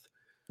 5th.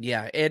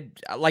 Yeah, and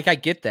like I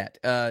get that.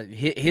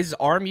 His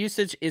arm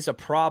usage is a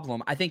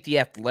problem. I think the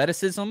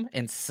athleticism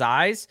and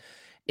size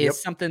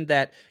is something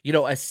that, a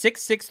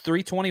 6'6",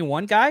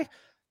 321 guy,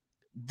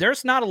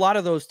 there's not a lot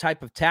of those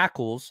type of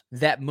tackles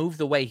that move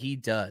the way he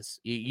does.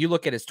 You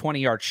look at his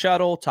 20-yard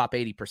shuttle, top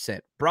 80%.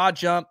 Broad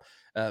jump,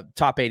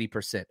 top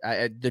 80%.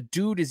 The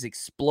dude is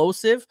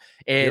explosive.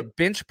 And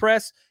bench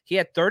press, he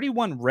had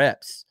 31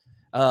 reps,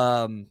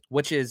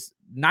 which is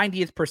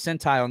 90th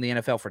percentile in the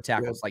NFL for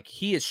tackles. Like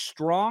he is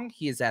strong.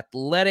 He is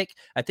athletic.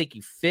 I think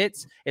he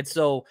fits. And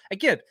so,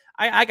 again,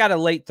 I got a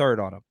late 3rd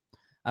on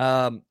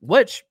him,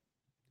 which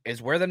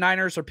is where the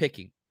Niners are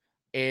picking.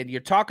 And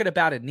you're talking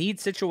about a need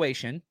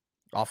situation,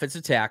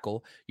 offensive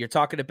tackle. You're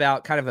talking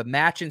about kind of a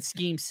match and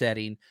scheme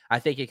setting. I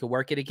think it could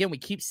work. And again, we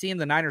keep seeing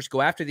the Niners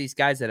go after these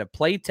guys that have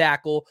played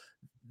tackle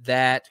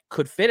that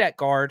could fit at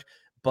guard,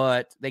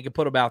 but they can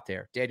put them out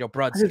there. Daniel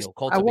Brunskill,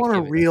 Colton I want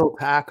McKibben. a real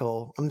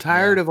tackle. I'm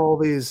tired of all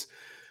these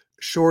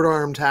short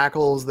arm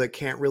tackles that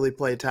can't really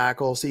play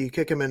tackle. So you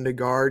kick them into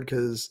guard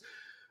because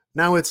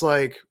now it's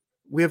like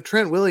we have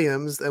Trent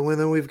Williams and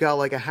then we've got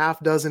like a half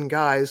dozen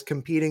guys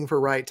competing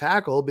for right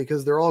tackle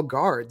because they're all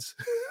guards.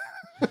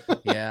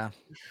 Yeah.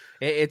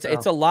 It's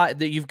a lot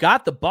that you've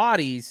got the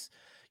bodies.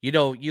 You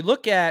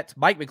look at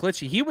Mike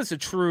McGlinchey, he was a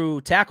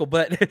true tackle,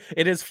 but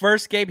in his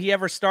first game he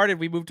ever started,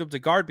 we moved him to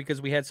guard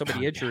because we had so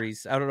many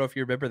injuries. I don't know if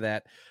you remember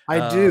that.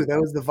 I do.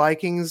 That was the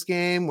Vikings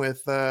game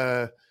with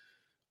what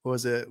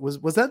was it? Was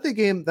that the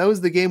game? That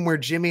was the game where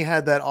Jimmy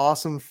had that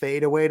awesome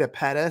fadeaway to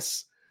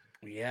Pettis.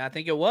 Yeah, I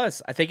think it was.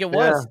 In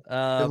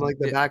like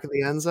the back of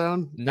the end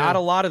zone. Not a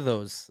lot of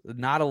those.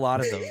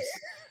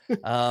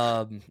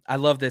 I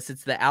love this.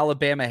 It's the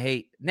Alabama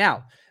hate.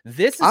 Now,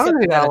 this is I don't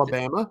hate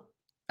Alabama.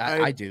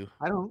 I do.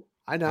 I don't.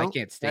 I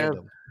can't stand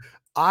them.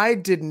 I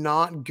did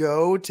not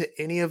go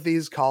to any of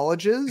these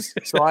colleges,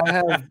 so I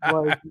have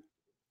like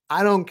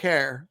I don't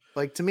care.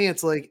 Like to me,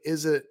 it's like,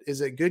 is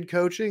it good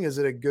coaching? Is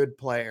it a good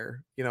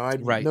player? You know, I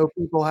Right. know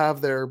people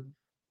have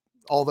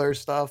all their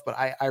stuff, but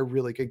I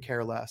really could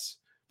care less.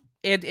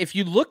 And if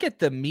you look at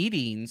the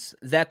meetings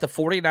that the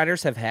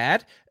 49ers have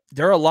had,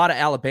 there are a lot of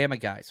Alabama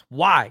guys.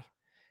 Why?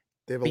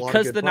 They have a lot of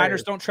Because good the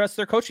Niners players. don't trust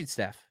their coaching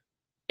staff.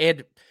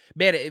 And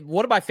man,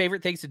 one of my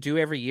favorite things to do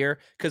every year,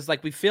 because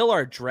like we fill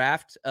our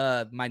draft,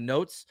 my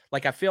notes,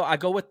 like I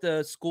go with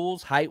the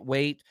schools, height,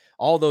 weight,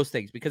 all those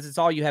things, because it's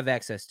all you have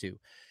access to.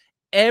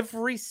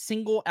 Every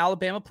single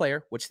Alabama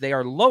player, which they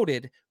are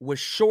loaded, was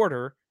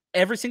shorter,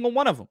 every single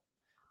one of them,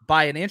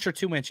 by an inch or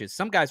 2 inches.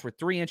 Some guys were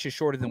 3 inches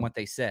shorter than what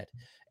they said.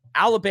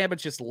 Alabama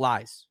just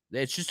lies.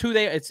 It's just who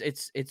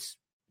it's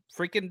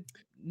freaking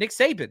Nick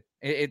Saban.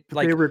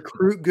 Like They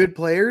recruit good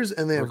players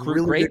and they have recruit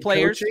really great good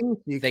players. coaching.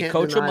 You They can't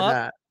coach them deny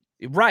up.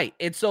 that. Right.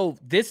 And so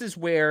this is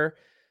where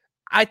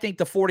I think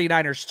the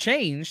 49ers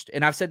changed,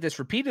 and I've said this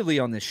repeatedly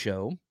on this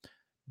show,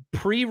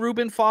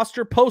 pre-Reuben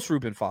Foster,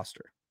 post-Reuben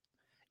Foster.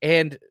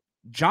 And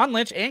John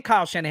Lynch and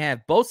Kyle Shanahan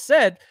have both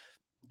said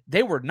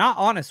they were not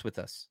honest with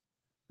us.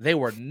 They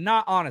were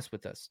not honest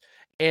with us.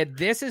 And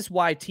this is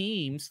why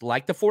teams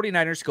like the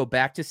 49ers go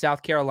back to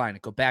South Carolina,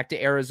 go back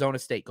to Arizona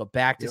State, go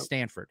back to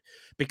Stanford,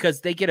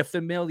 because they get a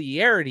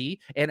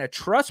familiarity and a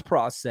trust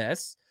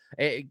process.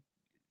 I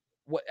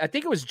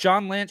think it was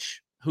John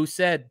Lynch who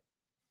said,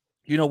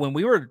 you know, when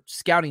we were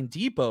scouting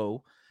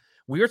Debo,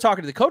 we were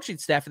talking to the coaching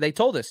staff and they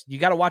told us, you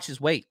got to watch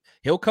his weight.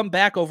 He'll come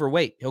back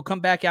overweight. He'll come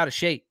back out of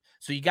shape.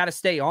 So you got to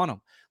stay on him.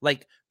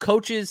 Like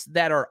coaches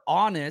that are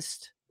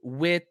honest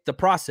with the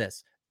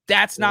process.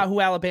 That's not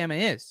who Alabama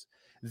is.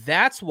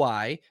 That's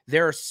why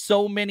there are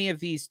so many of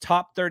these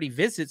top 30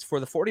 visits for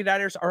the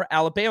 49ers are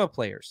Alabama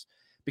players,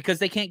 because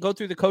they can't go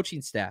through the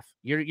coaching staff.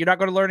 You're not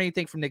going to learn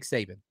anything from Nick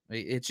Saban.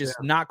 It's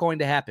just not going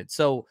to happen.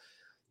 So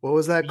what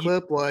was that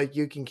clip? Like,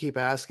 you can keep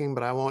asking,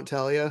 but I won't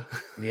tell you.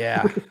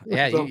 Yeah.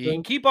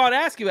 You keep on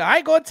asking, but I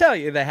ain't going to tell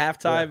you the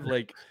halftime. Yeah.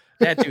 Like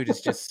that dude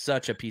is just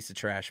such a piece of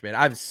trash, man.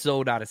 I'm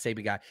so not a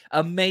Saban guy.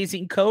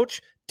 Amazing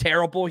coach,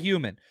 terrible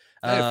human.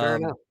 Hey, fair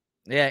enough.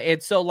 Yeah.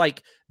 And so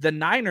like the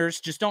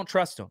Niners just don't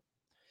trust him.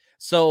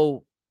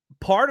 So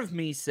part of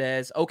me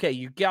says, okay,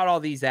 you got all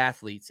these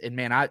athletes, and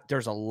man,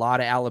 there's a lot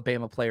of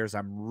Alabama players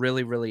I'm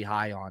really, really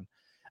high on.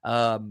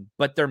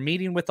 But they're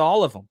meeting with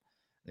all of them.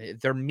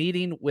 They're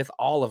meeting with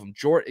all of them.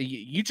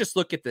 You just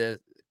look at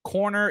the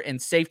corner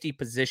and safety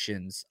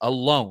positions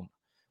alone,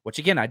 which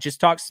again, I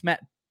just talked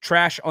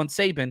trash on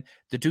Saban.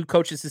 The dude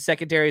coaches the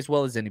secondary as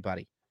well as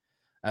anybody.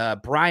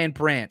 Brian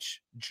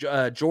Branch,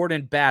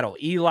 Jordan Battle,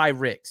 Eli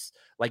Ricks.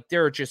 Like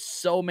there are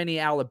just so many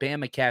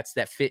Alabama cats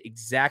that fit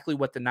exactly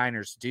what the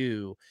Niners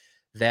do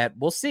that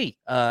we'll see.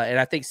 And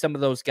I think some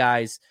of those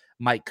guys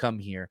might come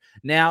here.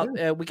 Now,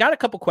 we got a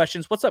couple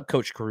questions. What's up,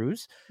 Coach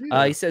Cruz?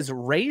 He says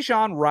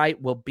Rajon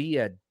Wright will be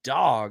a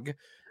dog.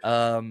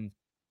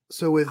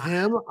 So with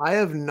him, I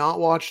have not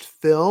watched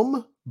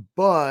film,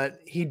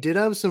 but he did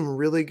have some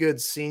really good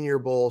Senior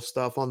Bowl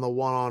stuff on the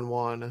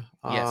one-on-one.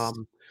 Yes.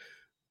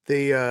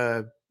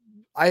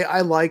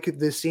 I like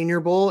the Senior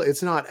Bowl.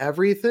 It's not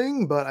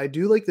everything, but I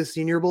do like the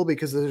Senior Bowl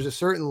because there's a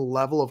certain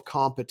level of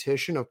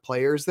competition of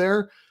players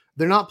there.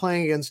 They're not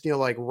playing against,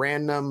 like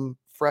random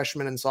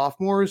freshmen and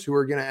sophomores who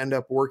are going to end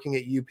up working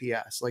at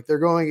UPS. Like they're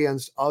going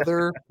against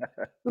other,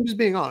 I'm just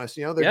being honest,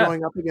 they're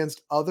going up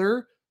against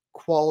other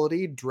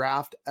quality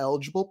draft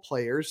eligible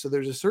players. So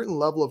there's a certain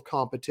level of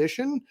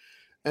competition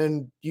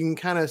and you can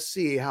kind of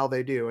see how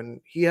they do.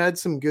 And he had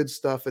some good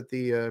stuff at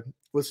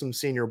with some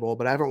Senior Bowl,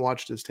 but I haven't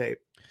watched his tape.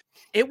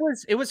 It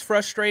was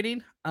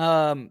frustrating.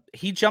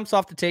 He jumps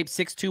off the tape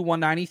 6'2",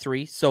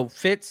 193. So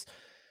fits,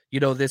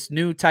 this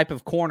new type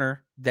of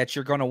corner that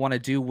you're going to want to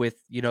do with,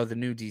 the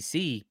new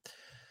DC.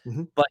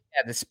 Mm-hmm. But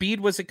yeah, the speed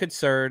was a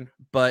concern,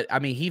 but I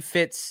mean, he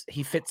fits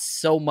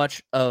so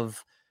much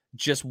of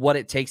just what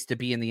it takes to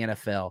be in the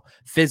NFL.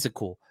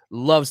 Physical,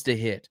 loves to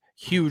hit,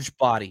 huge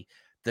body.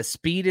 The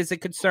speed is a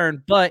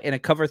concern, but in a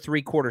cover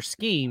 3-quarter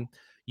scheme,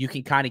 you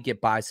can kind of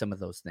get by some of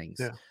those things.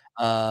 Yeah.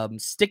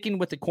 Sticking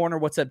with the corner,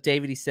 what's up,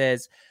 David? He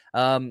says,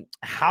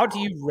 how do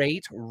you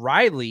rate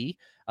Riley,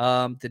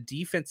 the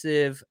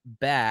defensive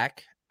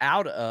back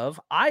out of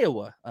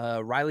Iowa,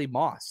 Riley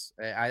Moss?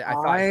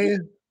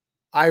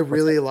 I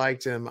really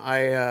liked him.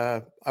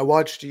 I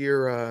watched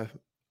your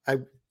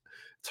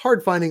it's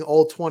hard finding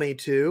all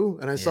 22,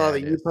 and I saw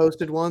that you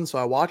posted one, so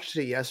I watched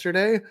it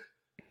yesterday.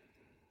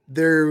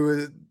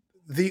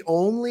 The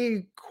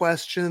only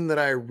question that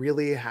I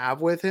really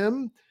have with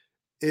him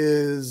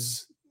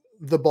is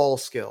the ball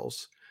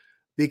skills,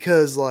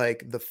 because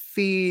like the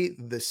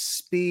feet, the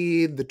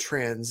speed, the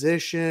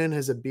transition,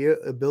 his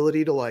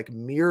ability to like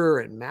mirror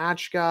and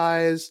match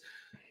guys,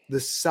 the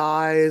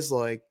size,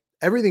 like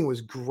everything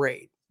was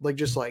great. Like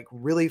just like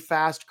really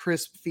fast,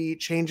 crisp feet,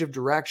 change of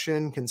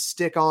direction, can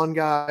stick on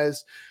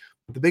guys.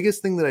 The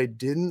biggest thing that I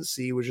didn't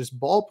see was just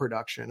ball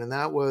production. And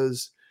that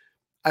was,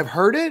 I've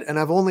heard it and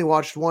I've only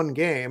watched one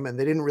game and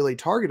they didn't really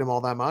target him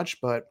all that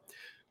much, but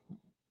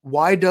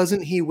why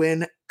doesn't he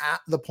win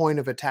at the point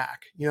of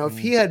attack. If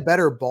he had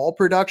better ball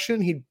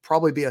production, he'd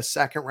probably be a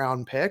second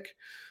round pick.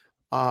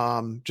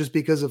 Just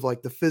because of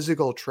like the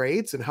physical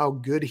traits and how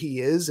good he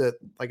is at,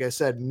 like I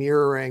said,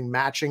 mirroring,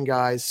 matching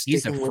guys, He's a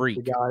sticking with freak.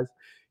 the guys.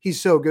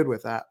 He's so good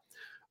with that.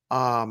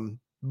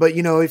 But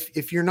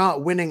if you're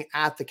not winning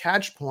at the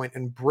catch point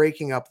and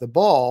breaking up the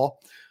ball,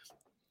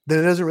 then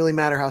it doesn't really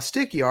matter how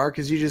sticky you are,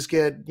 because you just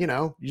get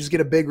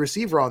a big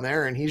receiver on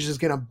there and he's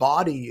just going to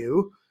body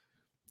you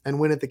and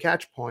win at the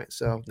catch point.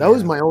 So that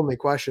was my only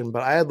question,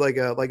 but I had like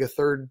a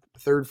third,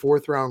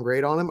 fourth round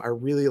grade on him. I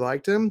really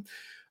liked him.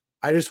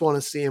 I just want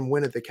to see him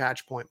win at the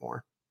catch point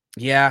more.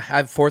 Yeah, I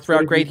have fourth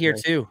round grade here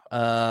too.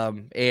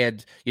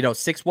 And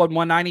 6'1",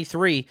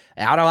 193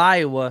 out of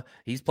Iowa.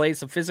 He's played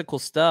some physical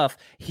stuff.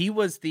 He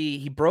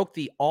broke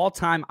the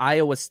all-time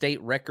Iowa State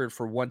record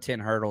for 110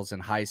 hurdles in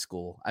high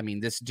school. I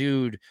mean, this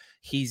dude,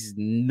 he's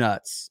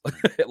nuts.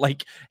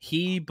 Like,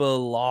 he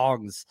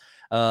belongs.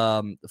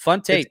 Fun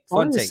tape. It's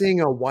fun seeing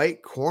a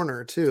white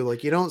corner too.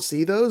 Like, you don't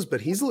see those, but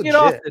he's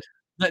legit.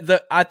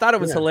 I thought it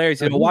was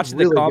hilarious. Watching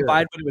really the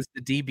combine good. when it was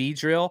the DB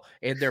drill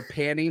and they're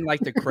panning like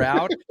the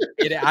crowd.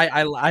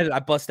 I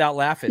bust out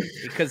laughing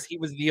because he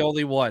was the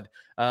only one.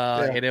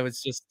 And it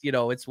was just,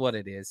 it's what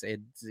it is.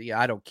 And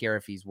I don't care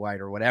if he's white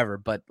or whatever,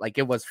 but like,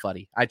 it was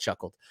funny. I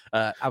chuckled.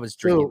 I was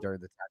drinking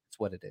during the time. It's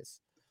what it is.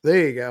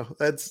 There you go.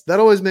 That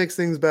always makes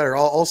things better.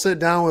 I'll sit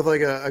down with like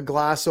a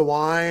glass of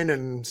wine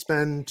and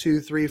spend 2,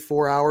 3,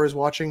 4 hours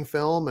watching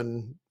film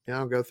and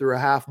go through a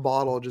half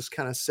bottle, just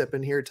kind of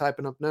sipping here,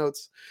 typing up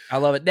notes. I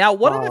love it. Now,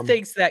 one of the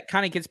things that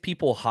kind of gets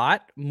people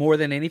hot more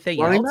than anything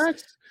running else,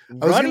 backs?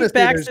 running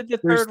backs in the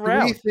third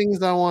round. 3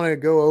 things I want to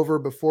go over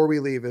before we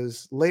leave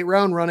is late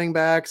round running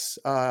backs,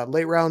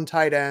 late round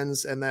tight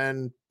ends, and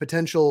then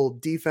potential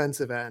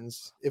defensive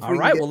ends. All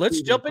right, well,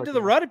 let's jump into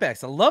the running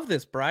backs. I love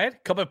this, Brian.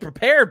 Coming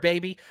prepared,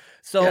 baby.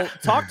 So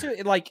talk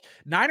to, like,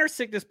 Niner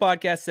Sickness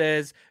Podcast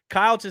says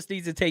Kyle just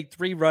needs to take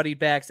 3 running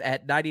backs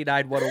at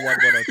 99, 101,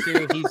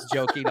 102. He's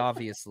joking,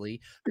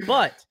 obviously.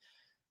 But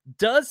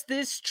does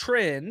this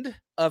trend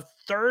of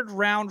third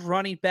round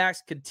running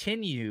backs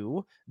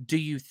continue, do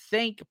you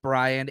think,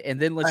 Brian? And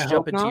then let's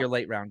jump into your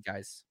late round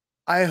guys.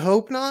 I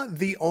hope not.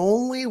 The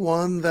only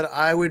one that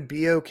I would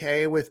be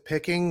okay with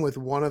picking with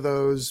one of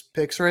those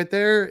picks right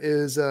there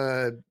is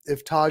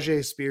if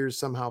Tajay Spears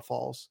somehow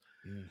falls.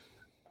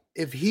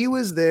 If he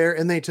was there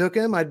and they took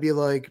him, I'd be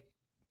like,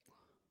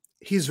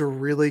 he's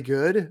really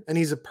good and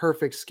he's a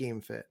perfect scheme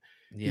fit.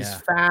 Yeah. He's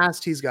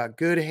fast. He's got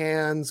good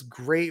hands,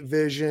 great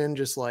vision,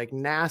 just like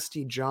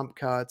nasty jump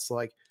cuts.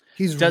 Like,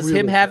 does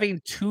him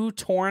having 2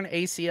 torn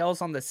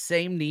ACLs on the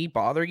same knee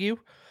bother you?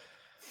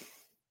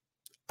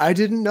 I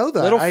didn't know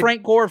that. Little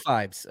Frank Gore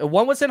vibes.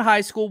 One was in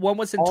high school. One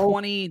was in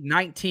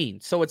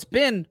 2019. So it's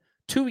been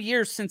 2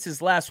 years since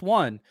his last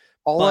one.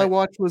 I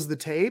watched was the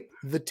tape.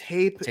 The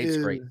tape is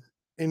great.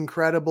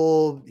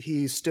 Incredible.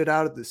 He stood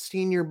out at the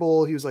Senior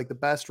Bowl. He was like the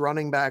best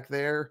running back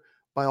there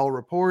by all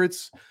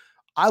reports.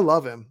 I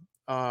love him.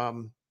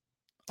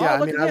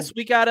 Look at this.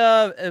 We got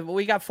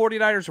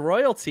 49ers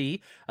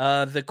royalty,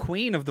 the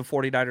queen of the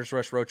 49ers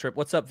Rush Road Trip.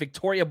 What's up?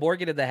 Victoria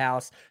Morgan in the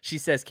house. She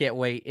says, can't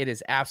wait. It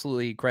is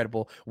absolutely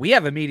incredible. We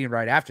have a meeting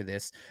right after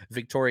this,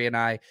 Victoria and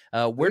I.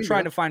 We're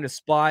trying to find a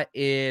spot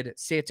in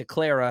Santa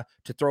Clara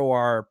to throw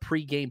our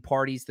pregame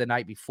parties the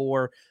night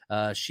before.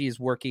 She is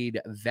working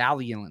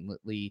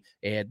valiantly.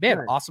 And,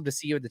 man, awesome to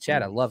see you in the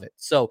chat. I love it.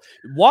 So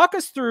walk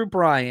us through,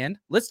 Brian.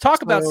 Let's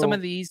talk about some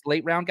of these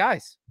late round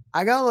guys.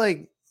 I got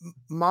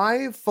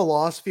my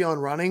philosophy on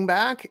running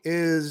back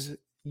is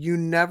you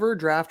never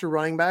draft a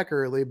running back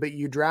early, but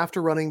you draft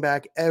a running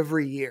back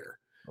every year.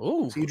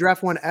 Ooh. So you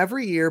draft one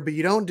every year, but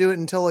you don't do it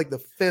until like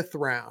the 5th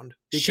round.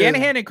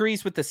 Shanahan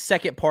agrees with the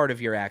second part of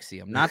your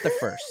axiom, not the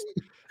first.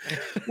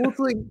 Well, it's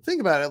like,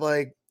 think about it.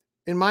 Like,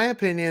 in my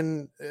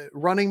opinion,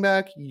 running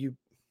back,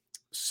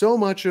 so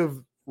much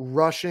of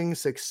rushing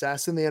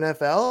success in the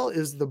NFL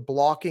is the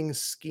blocking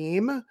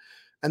scheme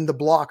and the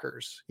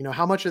blockers.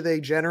 How much are they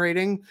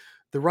generating?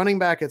 The running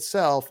back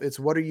itself, it's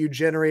what are you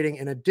generating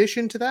in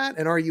addition to that?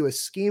 And are you a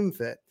scheme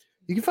fit?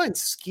 You can find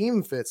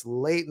scheme fits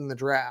late in the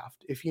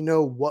draft if you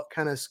know what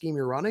kind of scheme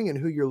you're running and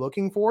who you're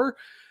looking for.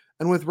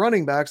 And with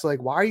running backs,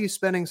 like, why are you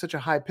spending such a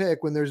high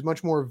pick when there's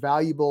much more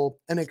valuable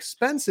and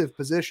expensive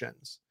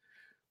positions?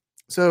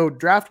 So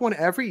draft one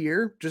every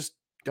year. Just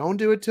don't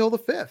do it till the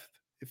 5th.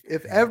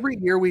 If every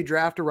year we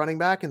draft a running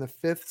back in the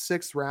 5th,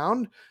 6th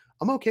round,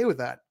 I'm okay with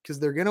that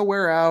because they're going to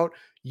wear out.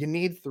 You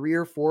need 3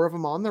 or 4 of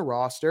them on the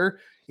roster.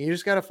 You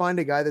just got to find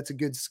a guy that's a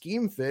good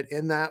scheme fit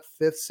in that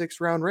 5th,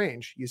 6th round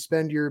range. You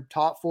spend your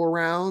top 4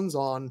 rounds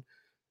on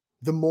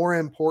the more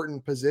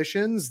important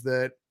positions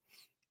that,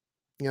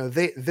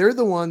 they're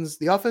the ones,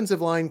 the offensive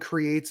line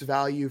creates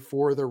value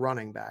for the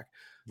running back.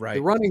 Right.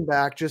 The running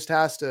back just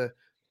has to,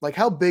 like,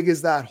 how big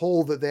is that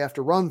hole that they have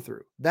to run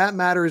through? That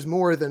matters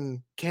more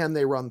than can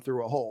they run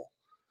through a hole?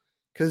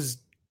 Because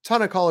a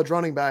ton of college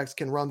running backs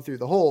can run through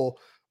the hole,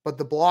 but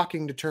the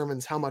blocking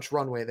determines how much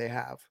runway they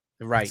have.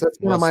 Right. So that's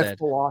one of my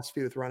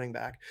philosophy with running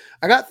back.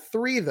 I got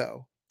 3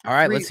 though. All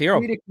right, let's hear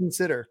them. 3 to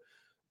consider.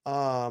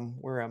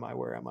 Where am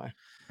I?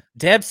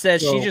 Deb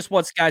says she So just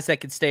wants guys that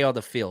can stay on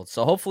the field.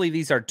 So hopefully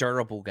these are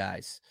durable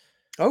guys.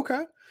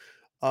 okay.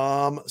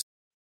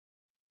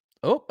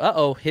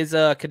 Oh, his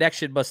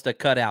connection must have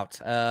cut out.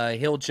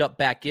 He'll jump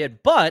back in.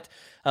 But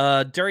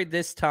during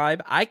this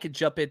time, I can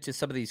jump into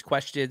some of these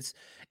questions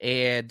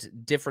and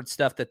different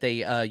stuff that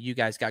you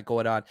guys got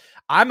going on.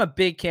 I'm a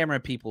big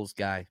Cameron Peoples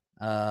guy.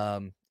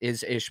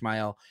 Is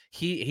Ishmael.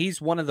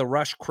 He's one of the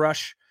Rush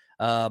Crush.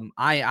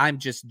 I'm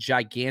just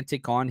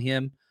gigantic on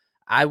him.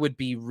 I would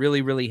be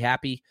really, really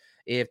happy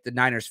if the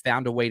Niners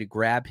found a way to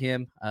grab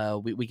him.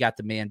 We got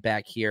the man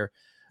back here.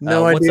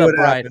 No What's idea up, what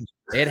Brian? happened.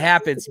 It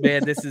happens,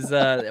 man. This is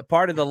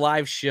part of the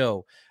live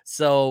show.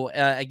 So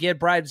again,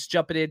 Brian's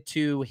jumping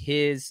into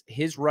his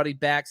running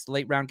backs,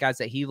 late round guys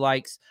that he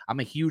likes. I'm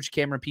a huge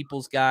Cameron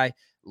Peoples guy.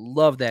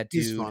 Love that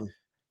dude. He's fun.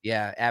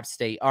 Yeah, App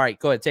State. All right,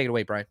 go ahead. Take it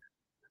away, Brian.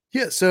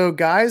 Yeah, so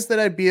guys that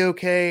I'd be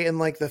okay in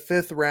like the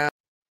 5th round.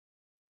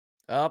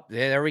 Oh,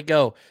 there we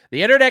go.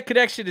 The internet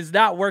connection is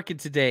not working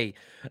today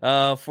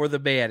for the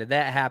man, and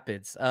that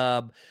happens.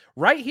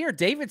 Right here,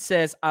 David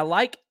says, I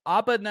like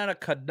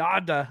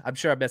Abananakanada. I'm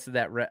sure I'm messing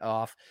that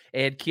off.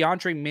 And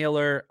Keandre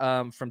Miller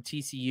from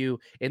TCU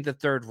in the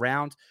 3rd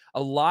round.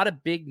 A lot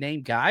of big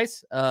name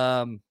guys.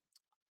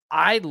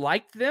 I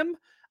liked them.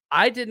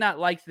 I did not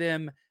like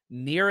them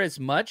near as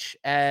much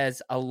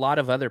as a lot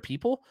of other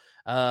people.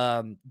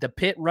 The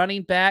Pitt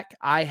running back,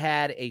 I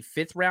had a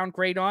 5th round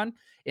grade on.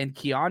 And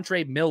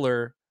Keandre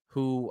Miller,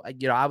 who,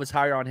 I was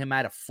higher on him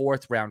at a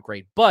 4th round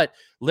grade. But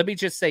let me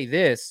just say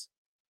this.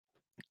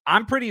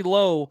 I'm pretty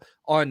low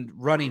on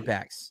running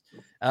backs.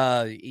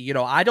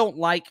 I don't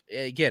like,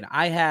 again,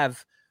 I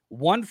have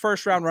 1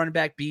 first round running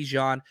back,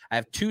 Bijan. I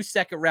have 2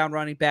 second round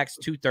running backs,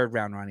 2 third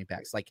round running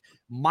backs. Like,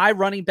 my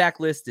running back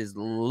list is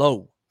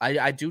low.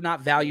 I do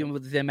not value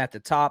them at the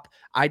top.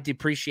 I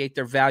depreciate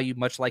their value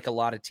much like a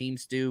lot of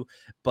teams do,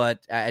 but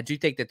I do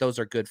think that those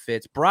are good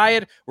fits.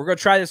 Brian, we're going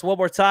to try this one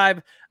more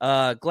time.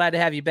 Glad to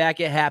have you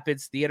back. It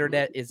happens. The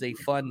internet is a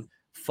fun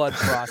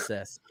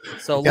process.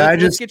 So Yeah,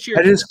 let's get your.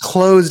 I just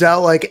closed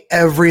out like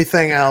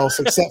everything else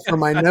except for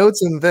my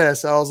notes and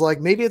this. I was like,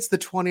 maybe it's the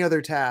 20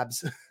 other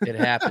tabs. It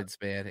happens,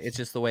 man. It's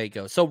just the way it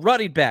goes. So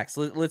running backs,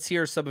 let's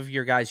hear some of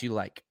your guys you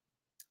like.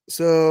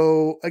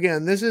 So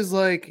again, this is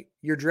like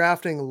you're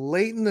drafting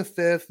late in the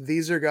 5th.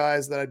 These are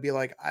guys that I'd be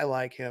like, I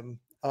like him.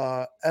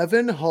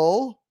 Evan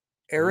Hull,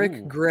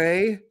 Eric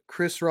Gray,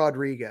 Chris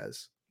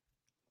Rodriguez.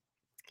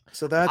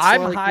 So that's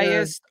I'm like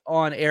highest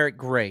on Eric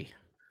Gray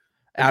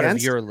out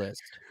of your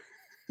list.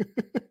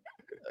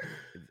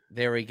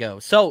 There we go.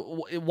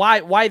 So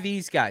why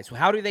these guys?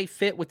 How do they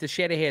fit with the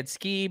Shanahan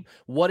scheme?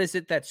 What is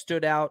it that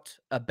stood out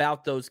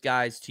about those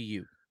guys to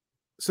you?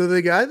 So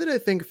the guy that I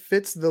think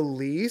fits the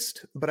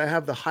least, but I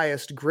have the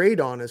highest grade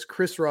on is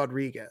Chris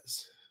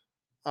Rodriguez.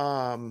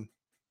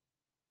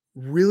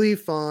 Really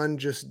fun,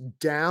 just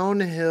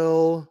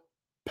downhill,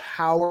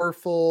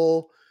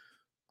 powerful,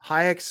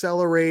 high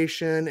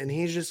acceleration, and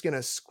he's just going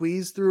to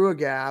squeeze through a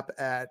gap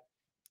at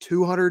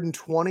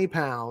 220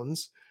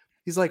 pounds.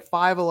 He's like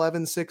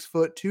 5'11", 6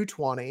 foot,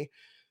 220,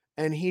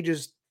 and he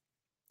just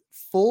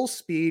full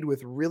speed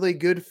with really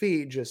good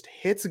feet, just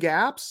hits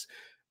gaps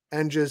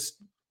and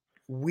just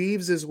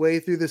weaves his way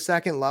through the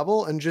second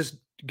level, and just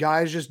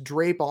guys just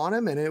drape on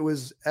him. And it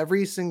was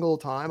every single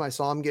time I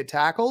saw him get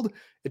tackled,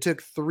 it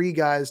took 3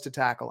 guys to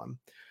tackle him.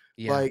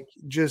 Yeah. Like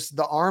just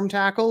the arm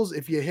tackles,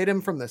 if you hit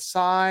him from the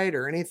side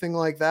or anything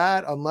like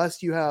that,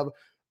 unless you have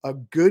a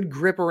good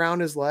grip around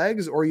his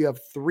legs or you have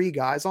 3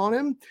 guys on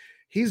him,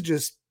 he's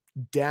just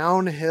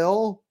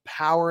downhill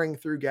powering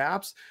through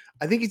gaps.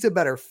 I think he's a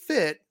better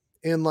fit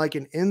in like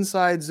an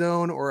inside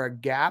zone or a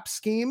gap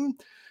scheme,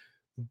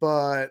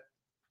 but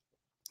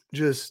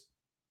just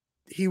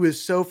he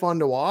was so fun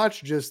to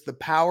watch, just the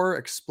power,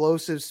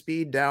 explosive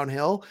speed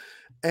downhill.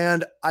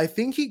 And I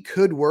think he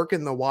could work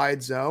in the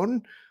wide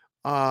zone.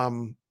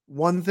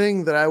 One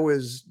thing that I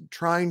was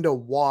trying to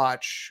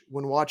watch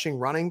when watching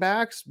running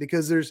backs,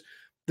 because there's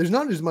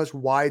not as much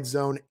wide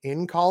zone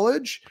in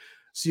college.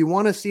 So you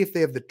want to see if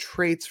they have the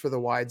traits for the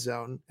wide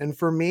zone. And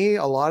for me,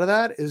 a lot of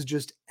that is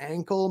just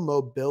ankle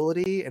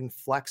mobility and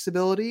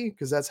flexibility,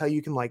 because that's how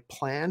you can like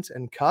plant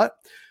and cut.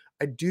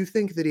 I do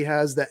think that he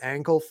has the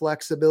ankle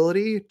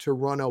flexibility to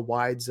run a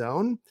wide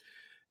zone.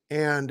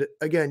 And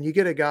again, you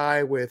get a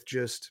guy with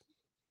just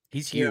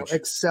he's huge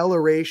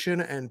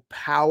acceleration and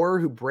power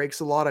who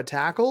breaks a lot of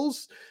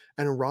tackles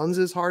and runs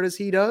as hard as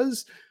he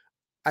does.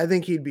 I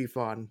think he'd be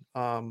fun.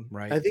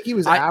 Right. I think he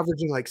was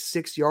averaging like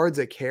 6 yards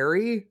a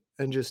carry,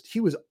 and just he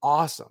was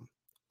awesome.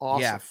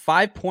 Yeah,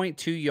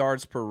 5.2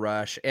 yards per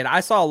rush. And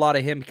I saw a lot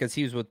of him because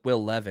he was with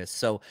Will Levis.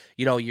 So,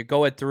 you're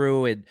going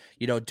through and,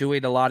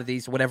 doing a lot of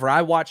these. Whenever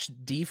I watch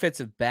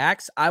defensive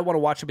backs, I want to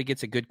watch them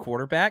against a good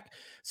quarterback.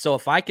 So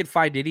if I could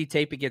find any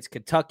tape against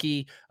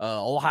Kentucky,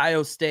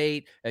 Ohio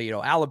State,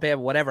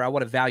 Alabama, whatever, I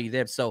want to value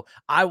them. So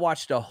I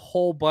watched a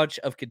whole bunch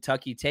of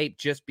Kentucky tape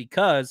just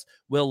because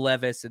Will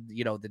Levis and,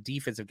 the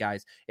defensive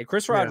guys. And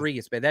Chris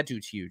Rodriguez, man, that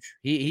dude's huge.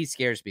 He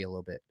scares me a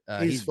little bit.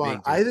 He's fun.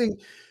 I think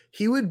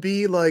he would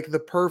be like the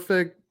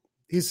perfect.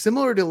 He's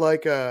similar to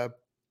like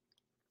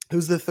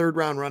who's the third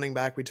round running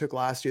back we took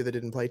last year that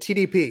didn't play?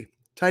 TDP,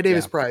 Ty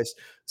Davis Price.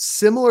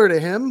 Similar to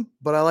him,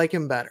 but I like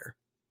him better.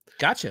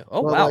 Gotcha.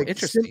 Oh, But wow. like,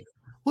 Interesting.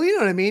 well, you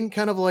know what I mean?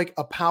 Kind of like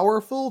a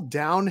powerful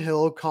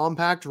downhill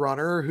compact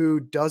runner who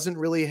doesn't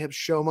really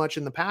show much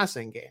in the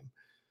passing game.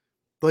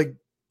 Like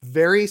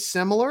very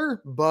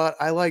similar, but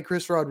I like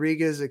Chris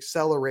Rodriguez's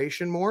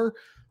acceleration more.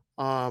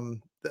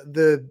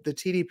 The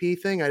TDP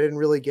thing, I didn't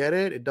really get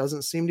it. It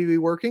doesn't seem to be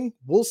working.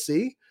 We'll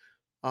see.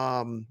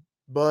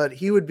 But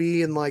he would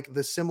be in like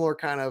the similar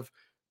kind of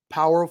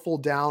powerful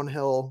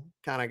downhill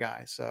kind of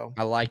guy. So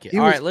I like it.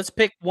 All right, let's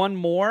pick one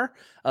more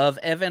of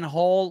Evan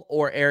Hull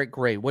or Eric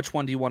Gray. Which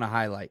one do you want to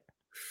highlight?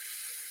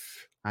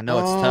 I know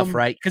it's tough,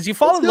 right? Because you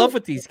fall in love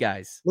with these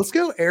guys. Let's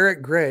go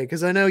Eric Gray,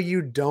 because I know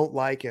you don't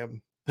like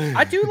him.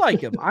 I do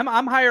like him.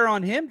 I'm higher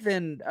on him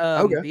than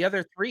the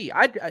other three.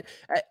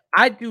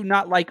 I do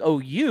not like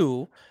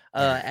OU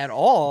at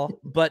all,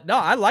 but no,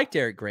 I liked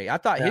Eric Gray. I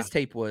thought his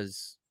tape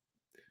was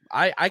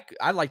I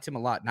liked him a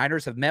lot.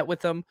 Niners have met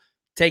with him.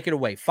 Take it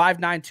away.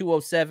 5'9",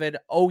 207,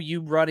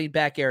 OU running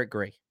back Eric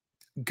Gray.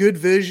 Good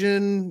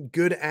vision,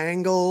 good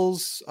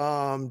angles,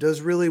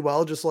 does really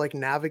well just like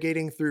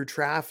navigating through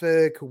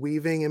traffic,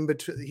 weaving in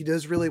between. He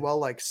does really well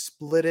like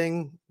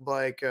splitting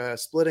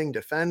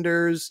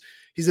defenders.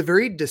 He's a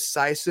very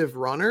decisive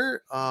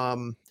runner. I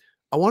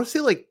want to say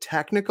like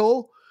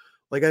technical.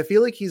 Like I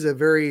feel like he's a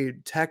very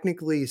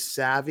technically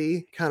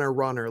savvy kind of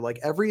runner. Like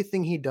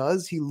everything he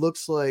does, he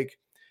looks like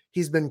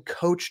he's been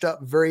coached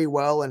up very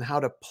well in how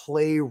to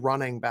play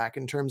running back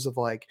in terms of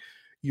like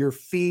your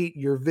feet,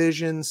 your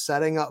vision,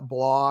 setting up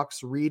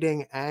blocks,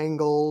 reading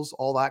angles,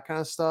 all that kind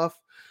of stuff.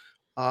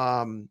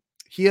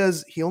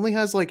 He only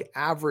has like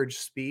average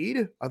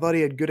speed. I thought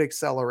he had good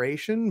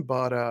acceleration,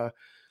 but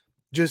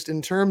just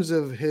in terms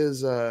of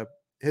his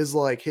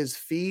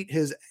feet,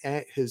 his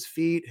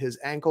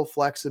ankle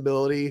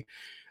flexibility,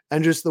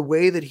 and just the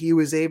way that he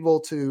was able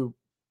to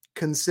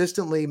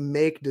consistently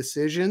make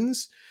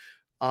decisions.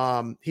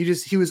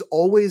 He was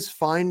always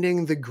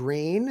finding the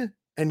green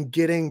and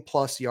getting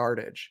plus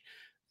yardage.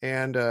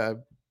 And,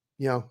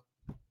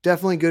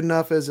 definitely good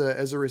enough as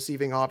a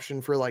receiving option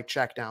for like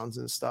checkdowns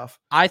and stuff.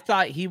 I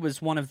thought he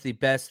was one of the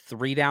best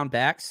 3-down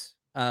backs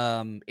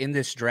in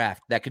this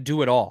draft that could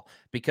do it all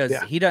because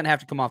he doesn't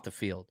have to come off the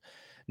field.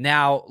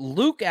 Now,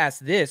 Luke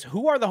asked this,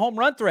 who are the home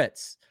run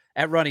threats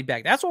at running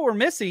back? That's what we're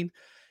missing.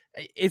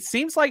 It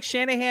seems like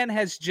Shanahan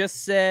has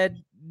just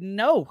said,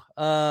 no,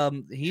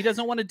 he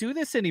doesn't want to do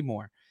this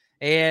anymore.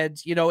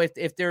 And,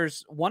 if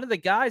there's one of the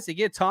guys,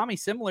 again, Tommy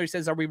similar, he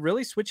says, are we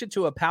really switching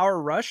to a power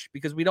rush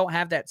because we don't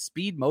have that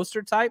speed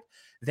Mostert type?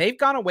 They've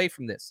gone away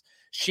from this.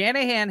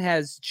 Shanahan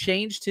has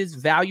changed his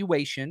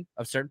valuation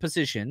of certain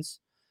positions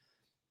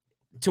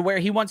to where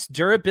he wants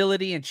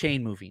durability and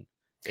chain moving.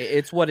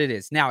 It's what it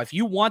is. Now, if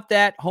you want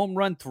that home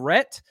run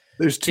threat,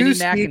 there's Kenny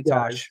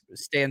McIntosh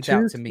stands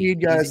out to me. Two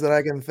speed guys that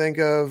I can think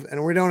of,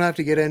 and we don't have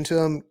to get into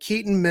them.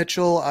 Keaton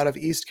Mitchell out of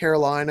East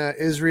Carolina,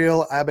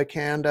 Israel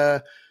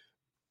Abakanda.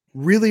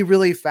 Really,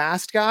 really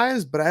fast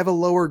guys, but I have a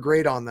lower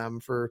grade on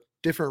them for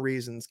different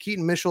reasons.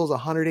 Keaton Mitchell is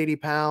 180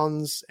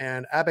 pounds,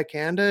 and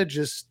Abakanda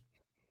just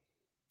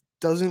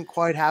doesn't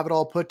quite have it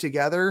all put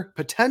together.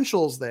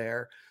 Potential's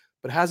there,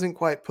 but hasn't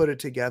quite put it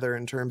together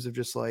in terms of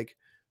just like,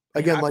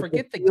 again, I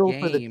forget the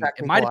game.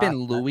 It might have been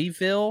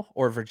Louisville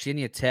or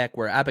Virginia Tech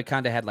where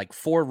Abakanda had like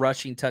 4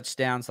 rushing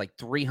touchdowns, like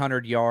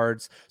 300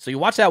 yards. So you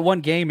watch that one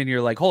game and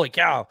you're like, holy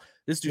cow,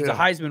 this dude's a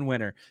Heisman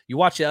winner. You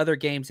watch the other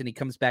games and he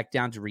comes back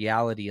down to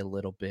reality a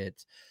little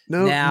bit.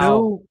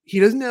 No, he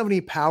doesn't have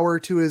any power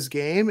to his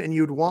game, and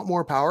you'd want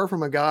more power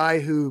from a guy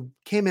who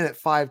came in at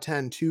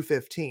 5'10",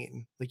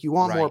 215. Like you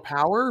want more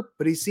power,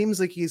 but he seems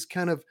like he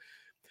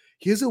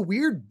has a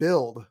weird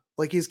build.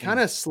 Like he's kind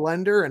of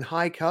slender and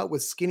high cut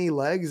with skinny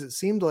legs. It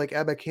seemed like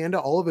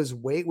Abakanda, all of his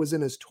weight was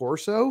in his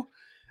torso,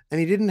 and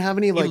he didn't have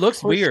any. He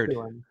looks weird.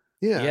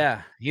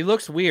 Yeah, he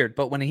looks weird.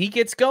 But when he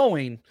gets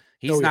going,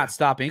 he's not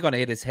stopping. He's going to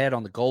hit his head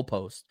on the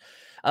goalpost.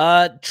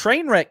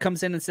 Trainwreck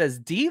comes in and says,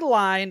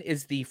 D-line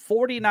is the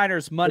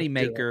 49ers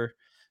moneymaker.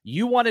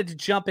 You wanted to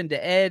jump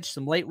into edge,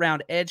 some late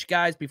round edge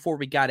guys before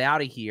we got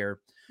out of here.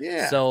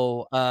 Yeah.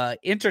 So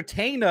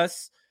entertain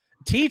us.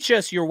 Teach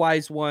us your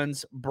wise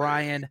ones,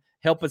 Brian.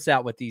 Help us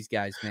out with these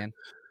guys, man.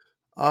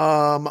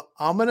 I'm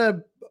going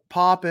to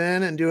pop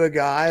in and do a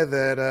guy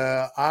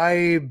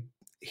that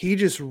he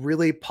just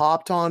really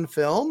popped on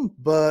film,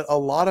 but a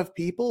lot of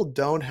people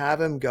don't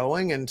have him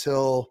going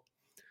until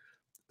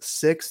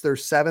 6th or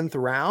 7th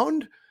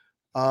round.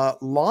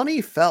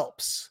 Lonnie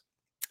Phelps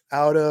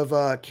out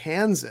of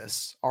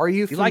Kansas. Are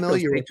you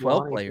familiar with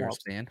 12 players,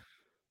 Phelps? Man?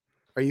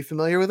 Are you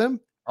familiar with him?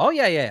 Oh,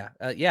 yeah.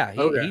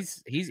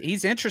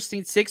 He's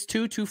interesting. 6'2",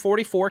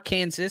 244,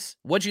 Kansas.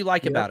 What'd you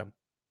like about him?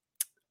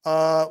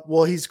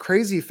 Well, he's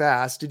crazy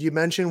fast. Did you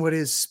mention what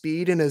his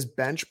speed and his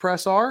bench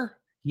press are?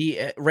 He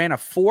ran a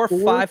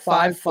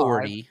 4.55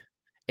 40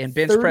 and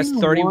bench press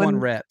 31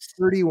 reps.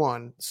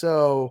 31.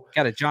 So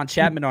got a John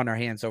Chapman on our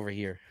hands over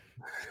here.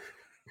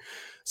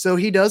 So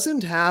he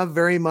doesn't have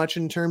very much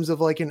in terms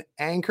of like an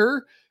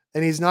anchor,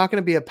 and he's not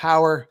going to be a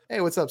power.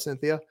 Hey, what's up,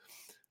 Cynthia?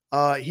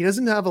 He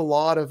doesn't have a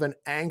lot of an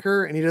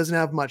anchor and he doesn't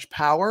have much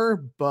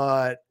power,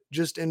 but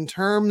just in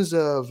terms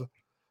of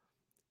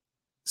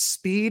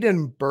speed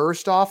and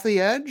burst off the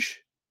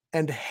edge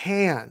and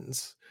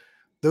hands,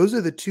 those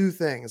are the two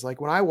things. Like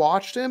when I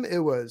watched him, it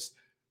was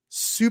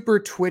super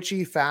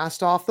twitchy,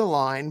 fast off the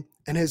line,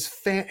 and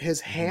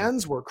his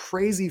hands were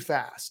crazy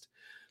fast.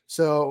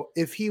 So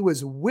if he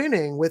was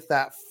winning with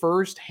that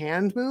first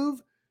hand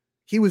move,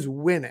 he was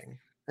winning,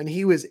 and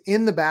he was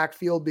in the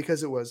backfield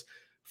because it was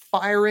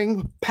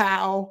firing,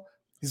 pow.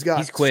 He's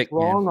quick,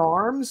 strong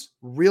arms,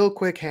 real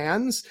quick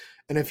hands.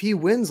 And if he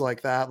wins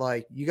like that,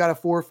 like you got a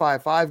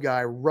 4.55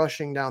 guy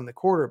rushing down the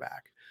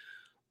quarterback.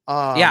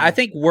 Yeah, I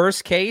think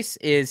worst case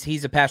is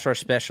he's a pass rush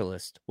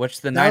specialist,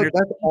 which the Niners.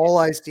 That's all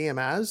I see him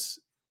as.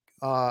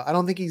 I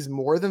don't think he's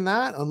more than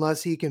that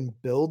unless he can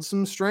build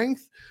some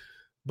strength.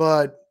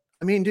 But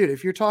I mean, dude,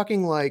 if you're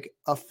talking like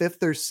a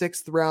 5th or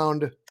 6th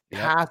round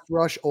pass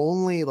rush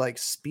only, like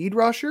speed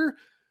rusher,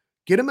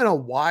 get him in a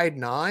wide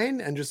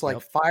 9 and just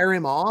like fire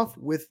him off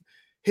with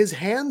his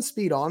hand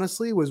speed.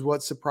 Honestly, was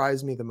what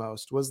surprised me the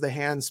most was the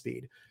hand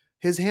speed.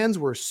 His hands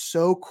were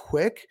so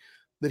quick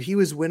that he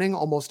was winning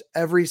almost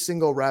every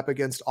single rep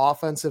against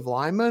offensive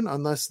linemen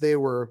unless they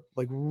were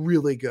like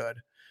really good.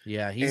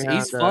 Yeah,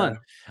 he's fun.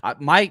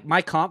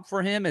 My comp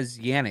for him is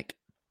Yannick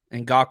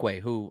Ngakoue,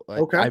 who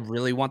I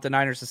really want the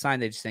Niners to sign.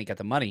 They just ain't got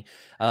the money.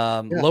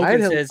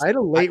 Logan says I had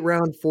a late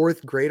round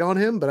 4th grade on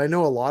him, but I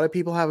know a lot of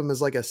people have him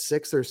as like a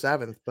 6th or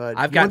 7th. But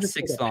I've got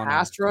 6th on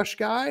pass rush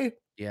guy.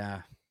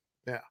 Yeah.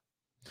 Yeah.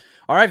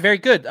 All right, very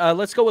good.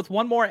 Let's go with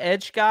one more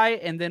edge guy,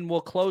 and then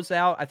we'll close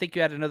out. I think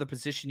you had another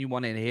position you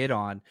wanted to hit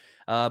on,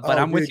 but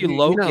I'm with you,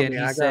 Logan.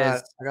 He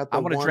says, I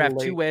want to draft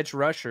 2 edge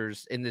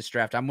rushers in this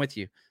draft. I'm with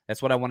you.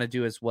 That's what I want to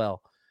do as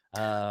well.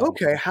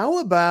 Okay, how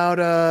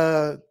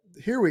about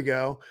here we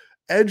go.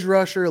 Edge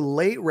rusher,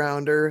 late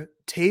rounder,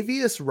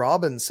 Tavius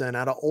Robinson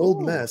out of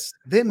Old Miss.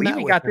 We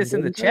even got this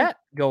in the chat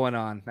going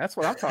on. That's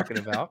what I'm talking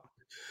about.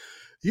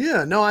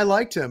 Yeah, no, I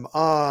liked him.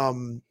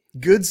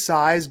 Good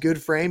size,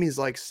 good frame. He's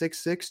like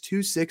 6'6",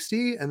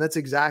 260, and that's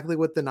exactly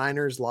what the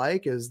Niners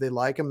like. Is they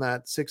like him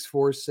that 6'4",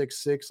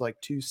 6'6",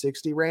 like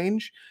 260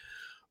 range.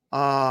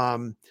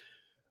 I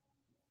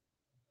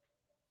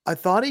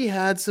thought he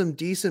had some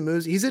decent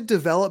moves. He's a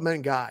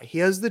development guy. He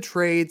has the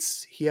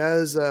traits. He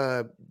has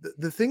the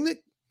thing that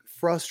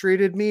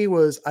frustrated me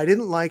was I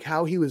didn't like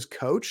how he was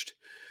coached,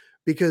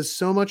 because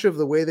so much of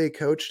the way they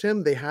coached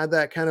him, they had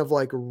that kind of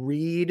like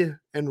read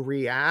and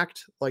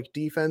react like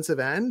defensive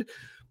end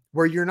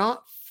where you're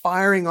not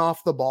firing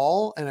off the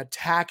ball and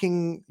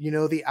attacking,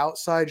 the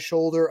outside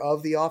shoulder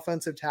of the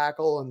offensive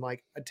tackle and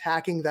like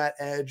attacking that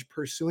edge,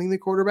 pursuing the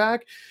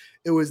quarterback.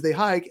 It was they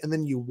hike and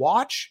then you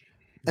watch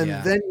and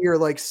then you're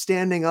like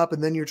standing up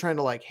and then you're trying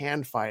to like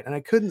hand fight. And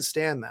I couldn't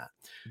stand that.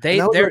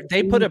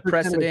 They put a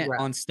precedent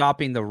on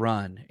stopping the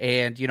run.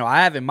 And,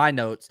 I have in my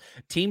notes,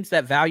 teams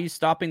that value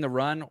stopping the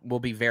run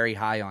will be very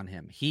high on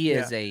him. He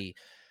is a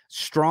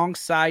strong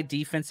side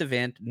defensive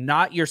end,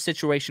 not your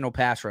situational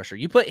pass rusher.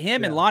 You put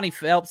him and Lonnie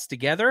Phelps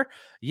together,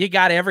 you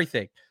got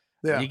everything.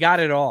 Yeah. You got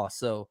it all.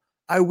 So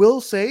I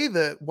will say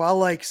that while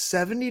like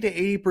 70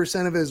 to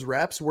 80% of his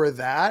reps were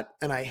that,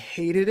 and I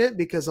hated it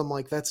because I'm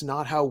like, that's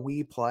not how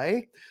we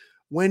play.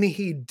 When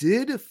he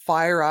did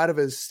fire out of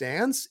his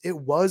stance, it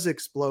was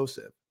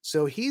explosive.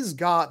 So he's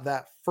got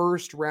that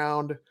first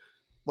round,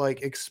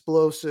 like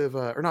explosive,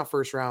 or not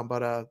first round,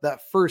 but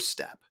that first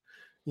step,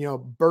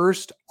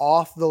 burst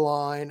off the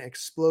line,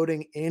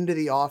 exploding into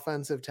the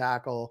offensive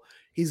tackle.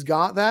 He's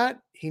got that.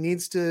 He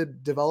needs to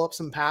develop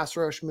some pass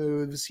rush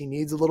moves. He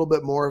needs a little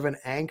bit more of an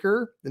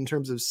anchor in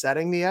terms of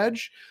setting the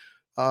edge.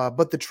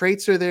 But the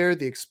traits are there.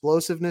 The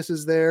explosiveness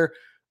is there.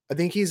 I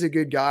think he's a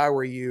good guy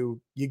where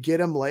you get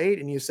him late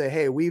and you say,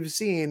 hey, we've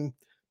seen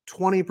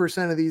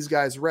 20% of these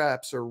guys'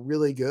 reps are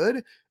really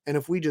good. And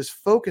if we just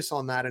focus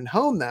on that and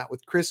hone that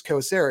with Chris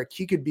Kocurek,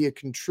 he could be a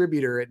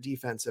contributor at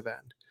defensive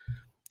end.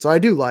 So I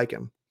do like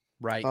him.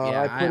 Right.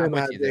 Yeah. I put him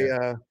at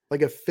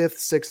like a 5th,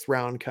 6th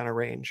round kind of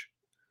range.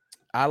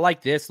 I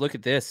like this. Look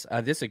at this.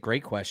 This is a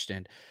great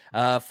question.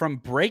 From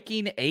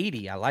Breaking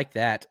 80. I like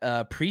that.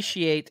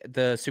 Appreciate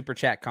the super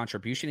chat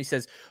contribution. He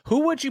says,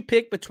 who would you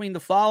pick between the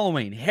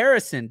following?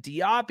 Harrison,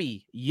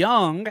 Diaby,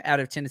 Young out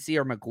of Tennessee,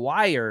 or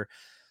McGuire?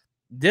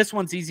 This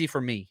one's easy for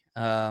me.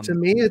 To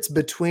me, it's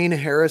between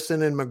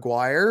Harrison and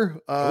McGuire.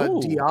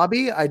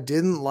 Diaby, I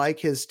didn't like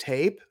his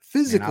tape.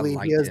 Physically,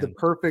 he has the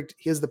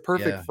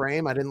perfect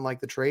frame. I didn't like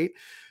the trait.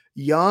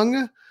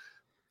 Young,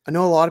 I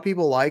know a lot of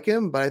people like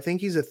him, but I think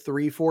he's a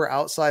 3-4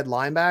 outside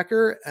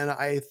linebacker. And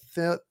I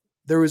thought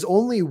there was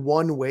only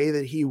one way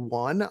that he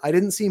won. I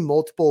didn't see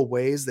multiple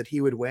ways that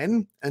he would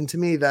win. And to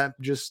me, that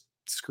just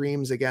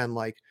screams again,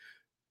 like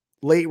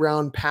late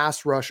round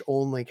pass rush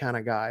only kind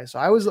of guy. So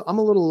I'm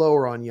a little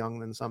lower on Young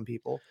than some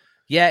people.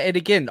 Yeah, and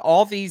again,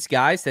 all these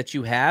guys that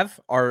you have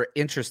are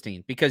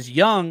interesting because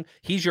Young,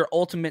 he's your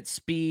ultimate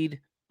speed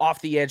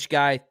off the edge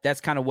guy.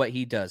 That's kind of what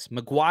he does.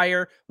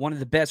 McGuire, one of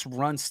the best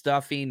run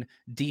stuffing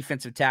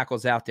defensive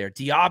tackles out there.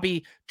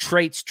 Diaby,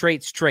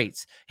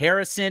 traits.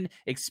 Harrison,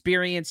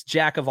 experienced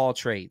jack of all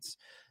trades.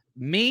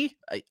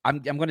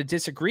 I'm going to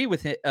disagree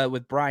with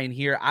Brian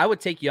here. I would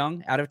take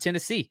Young out of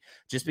Tennessee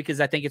just because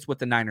I think it's what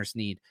the Niners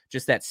need.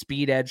 Just that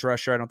speed edge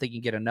rusher. I don't think you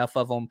can get enough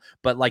of them.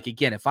 But like,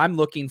 again, if I'm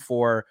looking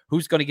for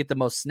who's going to get the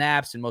most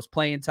snaps and most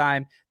playing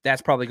time,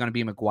 that's probably going to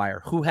be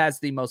McGuire. Who has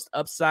the most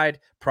upside?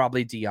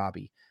 Probably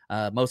Diaby.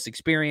 Most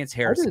experience,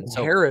 Harrison.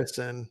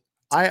 Harrison.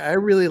 I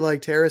really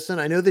liked Harrison.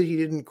 I know that he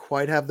didn't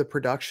quite have the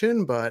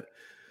production, but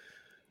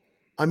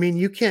I mean,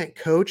 you can't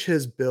coach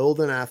his build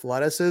and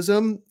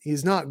athleticism.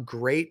 He's not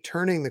great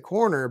turning the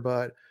corner,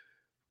 but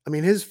I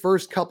mean, his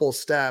first couple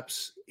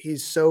steps,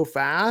 he's so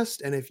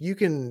fast. And if you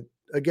can,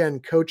 again,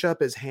 coach up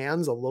his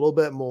hands a little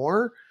bit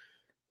more,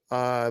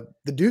 the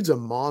dude's a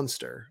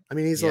monster. I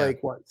mean, he's like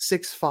what,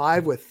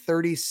 6'5" with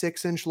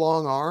 36-inch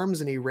long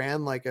arms, and he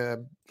ran like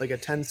a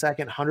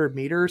 10-second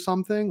 100-meter or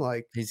something.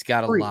 Like, he's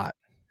got a lot.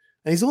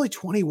 And he's only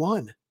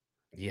 21.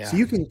 Yeah. So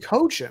you can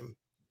coach him.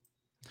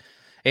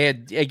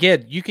 And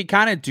again, you can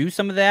kind of do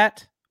some of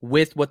that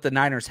with what the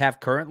Niners have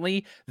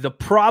currently. The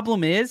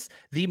problem is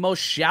the most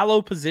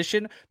shallow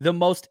position, the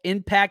most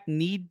impact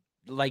need,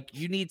 like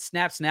you need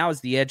snaps now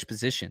is the edge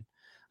position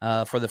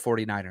for the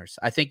 49ers.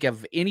 I think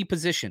of any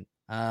position.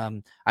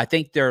 I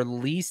think their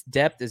least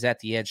depth is at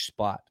the edge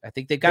spot. I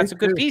think they've got some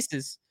good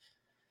pieces.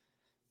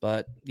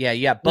 But yeah,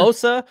 you got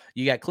Bosa,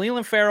 you got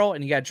Cleveland Farrell,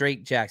 and you got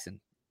Drake Jackson.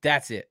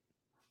 That's it.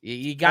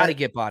 You got to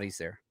get bodies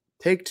there.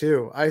 Take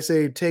two. I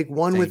say take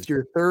one with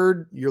your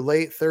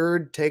late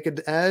third, take an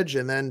edge,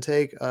 and then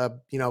take a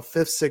 5th,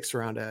 6th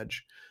round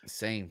edge.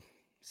 Same.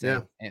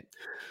 Yeah.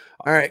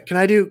 All right. Can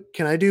I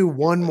do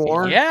one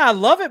more? Yeah, I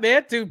love it,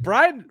 man. Dude,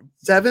 Brian.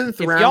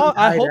 7th round.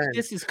 I hope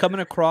this is coming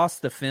across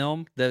the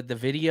film, the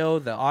video,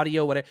 the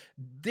audio, whatever.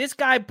 This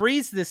guy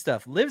breathes this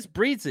stuff,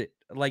 breathes it.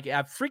 Like,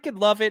 I freaking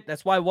love it.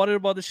 That's why I wanted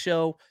him on the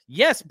show.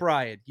 Yes,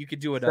 Brian, you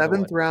could do it.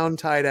 7th round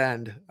tight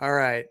end. All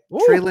right. Ooh.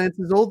 Trey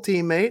Lance's old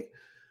teammate,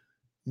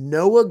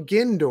 Noah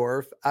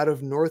Gindorf out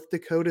of North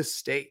Dakota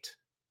State.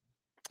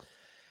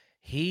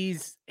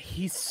 He's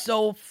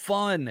so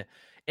fun.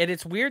 And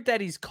it's weird that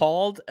he's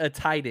called a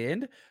tight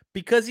end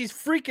because he's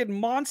freaking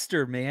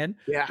monster, man.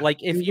 Yeah.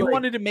 Like, if you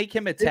wanted to make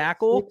him a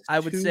tackle, I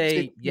would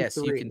say, yes,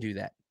 you can do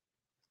that.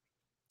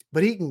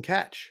 But he can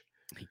catch.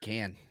 He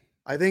can.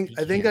 I think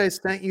I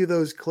sent you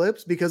those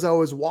clips because I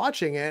was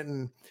watching it,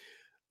 and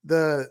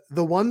the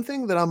one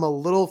thing that I'm a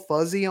little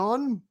fuzzy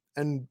on,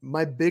 and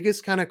my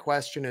biggest kind of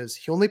question is,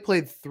 he only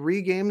played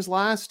 3 games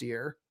last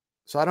year.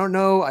 So I don't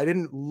know. I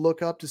didn't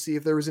look up to see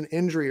if there was an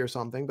injury or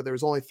something, but there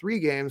was only 3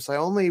 games. So I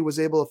only was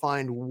able to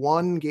find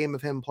 1 game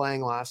of him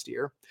playing last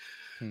year.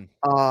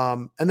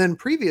 And then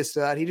previous to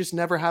that, he just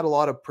never had a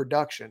lot of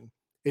production.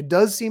 It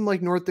does seem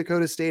like North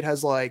Dakota State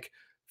has like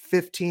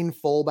 15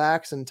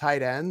 fullbacks and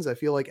tight ends. I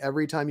feel like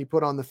every time you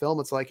put on the film,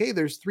 it's like, hey,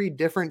 there's 3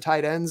 different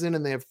tight ends in,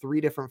 and they have 3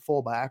 different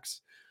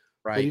fullbacks.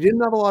 Right. But he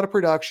didn't have a lot of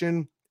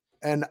production.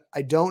 And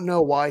I don't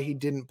know why he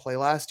didn't play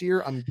last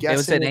year. I'm guessing it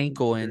was an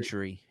ankle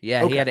injury.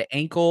 Yeah, okay. He had an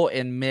ankle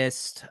and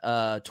missed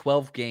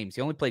 12 games.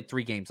 He only played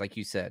 3 games, like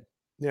you said.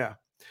 Yeah.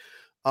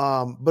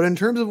 But in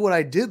terms of what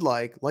I did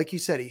like you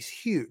said, he's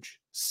huge.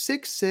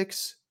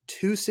 6'6",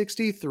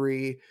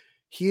 263.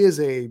 He is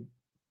a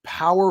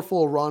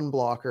powerful run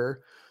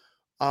blocker.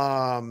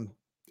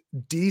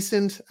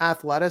 Decent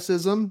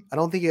athleticism. I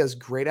don't think he has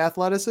great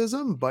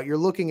athleticism, but you're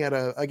looking at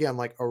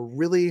a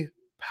really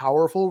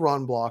powerful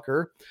run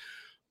blocker.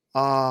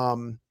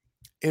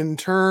 In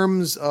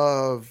terms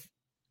of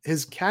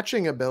his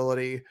catching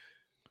ability,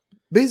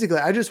 basically,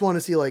 I just want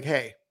to see like,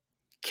 hey,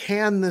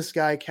 can this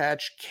guy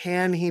catch?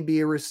 Can he be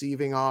a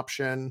receiving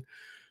option?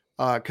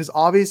 Because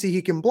obviously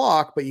he can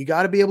block, but you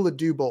got to be able to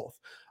do both.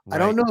 Right. I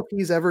don't know if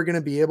he's ever going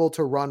to be able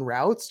to run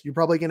routes. You're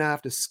probably going to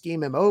have to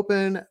scheme him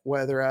open,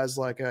 whether as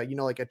like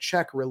a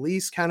check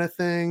release kind of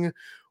thing,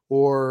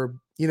 or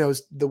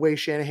the way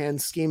Shanahan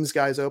schemes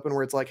guys open,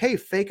 where it's like, hey,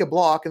 fake a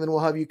block, and then we'll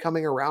have you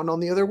coming around on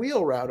the other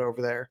wheel route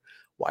over there,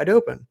 wide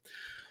open.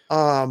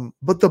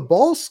 But the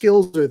ball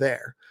skills are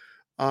there.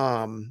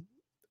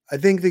 I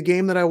think the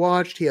game that I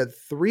watched, he had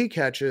 3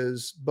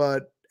 catches,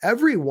 but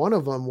every one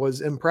of them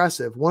was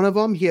impressive. One of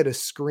them, he had a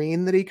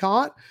screen that he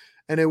caught,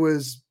 and it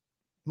was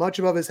much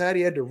above his head.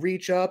 He had to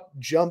reach up,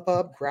 jump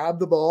up, grab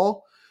the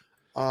ball.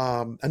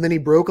 And then he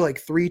broke like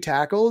 3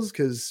 tackles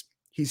because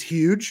he's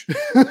huge.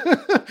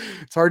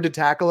 It's hard to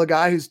tackle a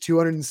guy who's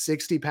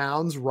 260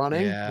 pounds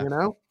running,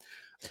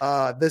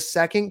 The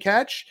second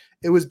catch,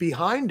 it was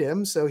behind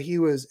him. So it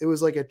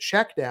was like a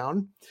check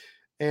down,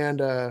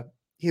 and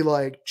he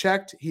like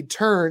checked, he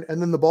turned,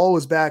 and then the ball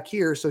was back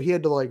here. So he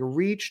had to like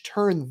reach,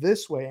 turn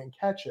this way and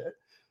catch it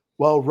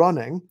while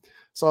running.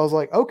 So I was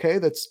like, okay,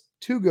 that's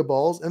 2 good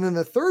balls. And then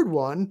the third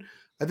one,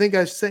 I think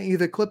I sent you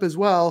the clip as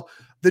well.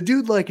 The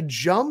dude like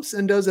jumps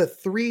and does a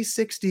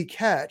 360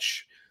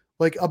 catch,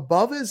 like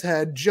above his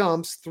head,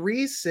 jumps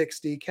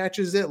 360,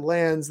 catches it,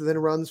 lands, and then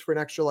runs for an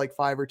extra like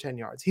 5 or 10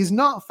 yards. He's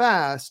not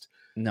fast,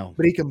 no,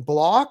 but he can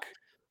block,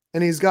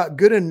 and he's got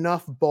good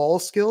enough ball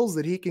skills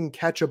that he can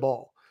catch a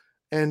ball.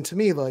 And to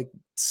me, like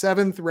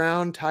 7th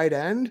round tight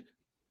end,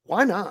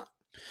 why not?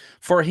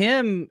 For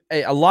him,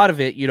 a lot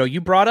of it,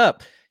 you brought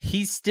up,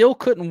 He still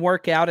couldn't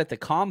work out at the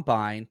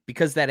combine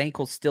because that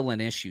ankle's still an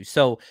issue.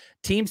 So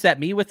teams that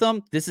meet with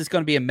him, this is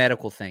going to be a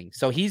medical thing.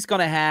 So he's going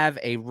to have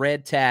a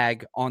red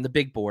tag on the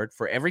big board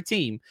for every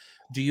team.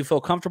 Do you feel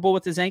comfortable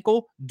with his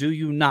ankle? Do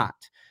you not?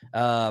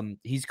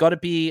 He's got to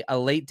be a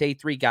late day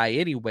 3 guy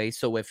anyway.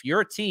 So if you're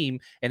a team,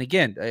 and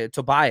again,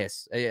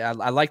 Tobias,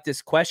 I like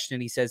this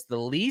question. He says the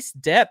least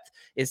depth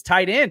is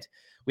tight end.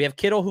 We have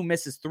Kittle who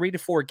misses 3 to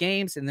 4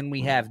 games, and then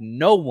we have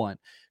no one.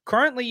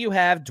 Currently, you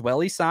have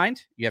Dwelley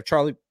signed, you have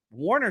Charlie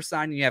Warner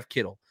signed, and you have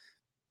Kittle.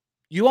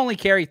 You only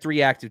carry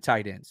 3 active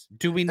tight ends.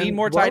 Do we need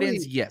more tight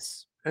ends?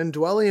 Yes. And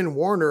Dwelley and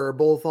Warner are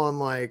both on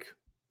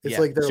it's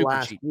like their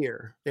last cheap.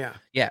 year. Yeah.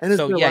 Yeah. And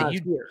so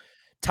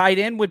tight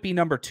end would be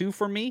number 2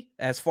 for me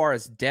as far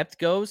as depth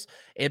goes.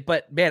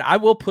 But man, I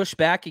will push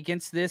back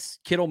against this.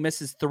 Kittle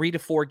misses 3 to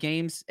 4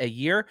 games a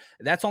year.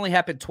 That's only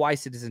happened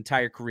twice in his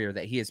entire career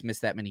that he has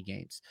missed that many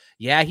games.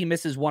 Yeah, he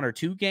misses 1 or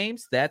 2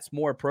 games. That's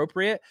more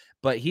appropriate.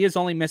 But he has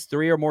only missed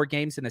 3 or more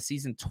games in a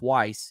season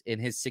twice in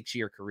his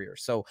 6-year career.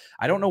 So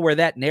I don't know where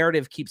that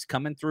narrative keeps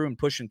coming through and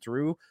pushing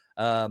through.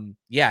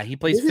 He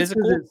plays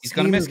physical. He's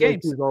going to miss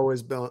games.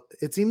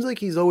 It seems like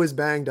he's always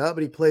banged up,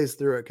 but he plays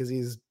through it because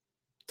he's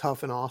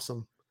tough and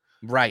awesome.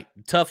 Right.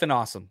 Tough and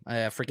awesome. I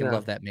freaking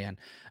love that man.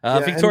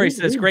 Victoria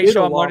says, great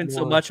show. I'm learning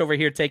so much over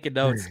here taking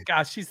notes.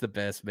 Gosh, she's the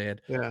best, man.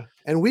 Yeah.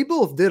 And we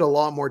both did a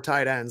lot more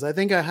tight ends. I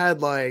think I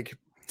had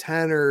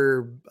 10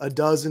 or a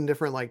dozen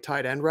different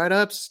tight end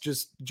write-ups.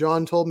 Just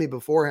John told me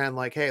beforehand,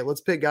 hey,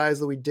 let's pick guys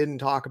that we didn't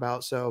talk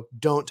about. So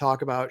don't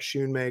talk about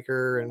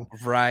Schoonmaker and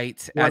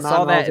right. I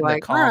saw that in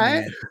the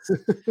comments.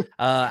 Right.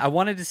 I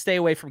wanted to stay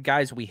away from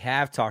guys we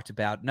have talked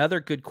about. Another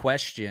good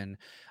question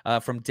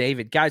from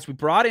David. Guys, we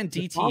brought in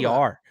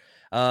DTR.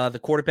 The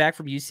quarterback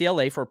from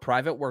UCLA for a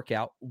private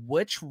workout.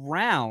 Which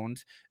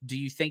round do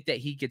you think that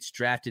he gets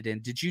drafted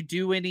in? Did you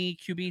do any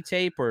QB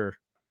tape or?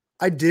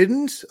 I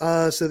didn't.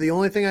 So the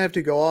only thing I have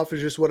to go off is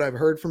just what I've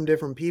heard from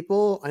different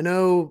people. I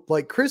know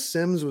Chris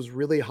Sims was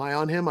really high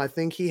on him. I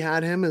think he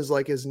had him as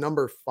his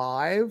number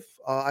 5.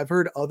 I've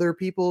heard other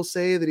people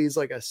say that he's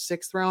a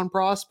 6th round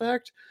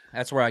prospect.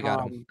 That's where I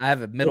got him. I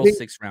have a middle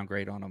 6th round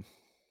grade on him.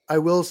 I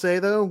will say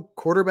though,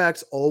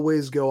 quarterbacks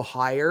always go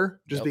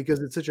higher just because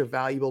it's such a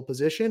valuable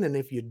position. And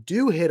if you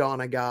do hit on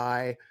a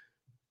guy,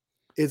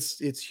 it's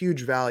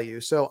huge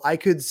value. So I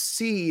could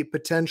see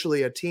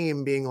potentially a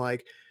team being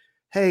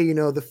hey,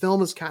 the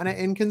film is kind of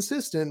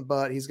inconsistent,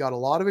 but he's got a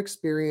lot of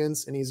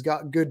experience and he's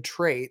got good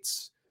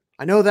traits.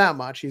 I know that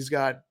much. He's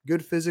got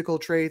good physical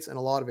traits and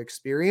a lot of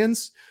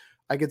experience.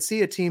 I could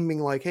see a team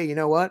being hey, you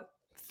know what?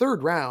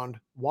 3rd round,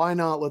 why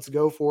not? Let's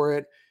go for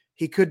it.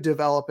 He could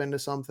develop into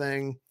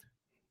something.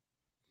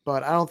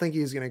 But I don't think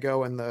he's going to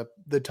go in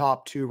the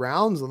top 2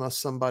 rounds unless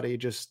somebody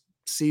just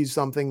sees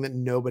something that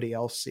nobody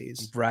else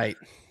sees. Right.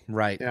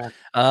 Yeah.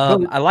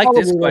 I like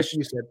this question.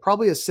 You said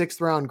probably a 6th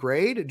round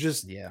grade.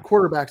 Just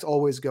quarterbacks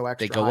always go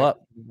extra.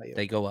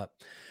 They go up.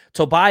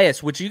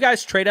 Tobias, would you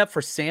guys trade up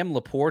for Sam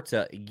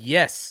Laporta?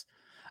 Yes,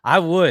 I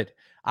would.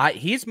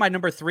 He's my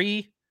number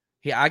 3.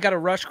 I got a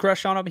rush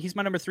crush on him. He's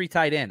my number 3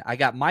 tight end. I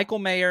got Michael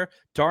Mayer,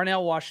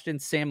 Darnell Washington,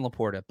 Sam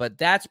Laporta, but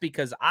that's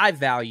because I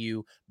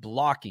value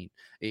blocking.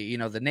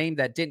 The name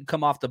that didn't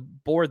come off the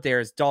board there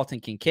is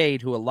Dalton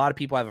Kincaid, who a lot of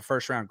people have a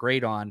 1st round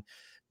grade on.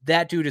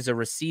 That dude is a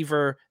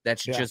receiver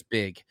that's just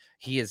big.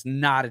 He is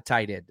not a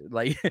tight end.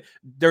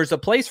 There's a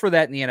place for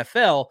that in the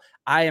NFL.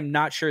 I am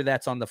not sure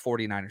that's on the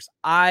 49ers.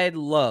 I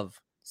love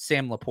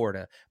Sam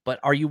Laporta, but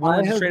are you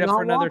willing to trade up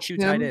for another 2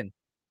 tight end?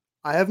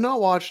 I have not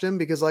watched him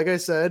because, like I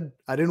said,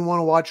 I didn't want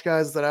to watch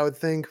guys that I would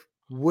think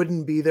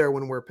wouldn't be there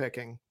when we're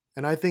picking.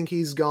 And I think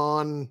he's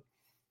gone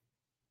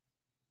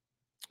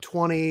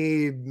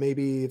 20,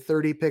 maybe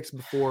 30 picks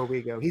before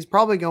we go. He's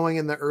probably going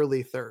in the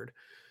early 3rd.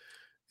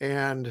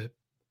 And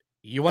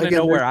you want to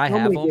know where I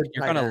have him?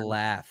 You're going to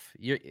laugh.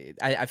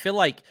 I feel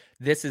like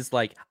this is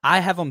I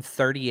have him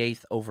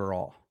 38th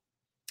overall.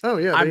 Oh,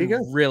 yeah. There you go.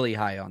 I'm really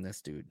high on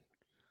this dude.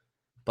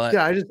 But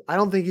yeah, I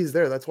don't think he's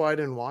there. That's why I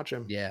didn't watch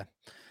him. Yeah.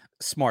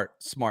 Smart.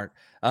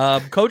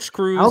 Coach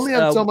Cruz. I only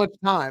have so much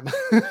time.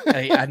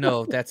 I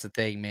know that's the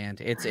thing, man.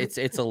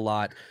 It's a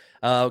lot.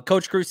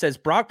 Coach Cruz says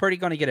Brock Purdy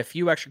going to get a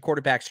few extra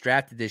quarterbacks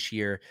drafted this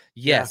year.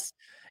 Yes.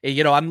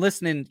 Yeah. I'm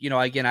listening,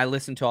 again, I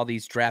listen to all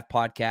these draft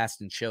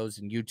podcasts and shows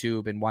and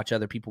YouTube and watch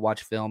other people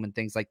watch film and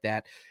things like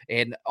that.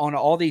 And on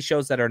all these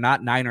shows that are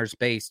not Niners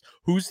based,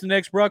 who's the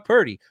next Brock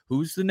Purdy?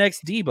 Who's the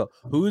next Debo?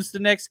 Who's the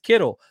next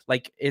Kittle?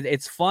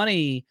 It's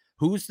funny.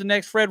 Who's the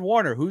next Fred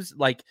Warner?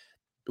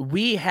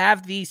 We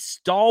have these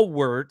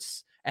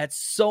stalwarts at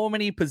so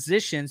many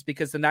positions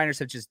because the Niners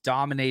have just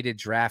dominated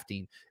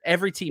drafting.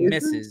 Every team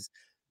misses,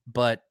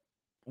 but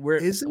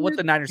what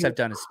the Niners have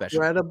done is special.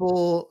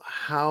 Incredible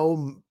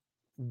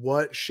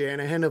what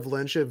Shanahan of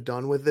Lynch have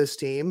done with this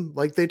team.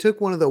 They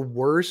took one of the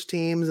worst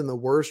teams and the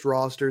worst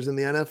rosters in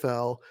the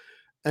NFL,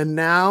 and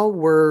now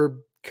we're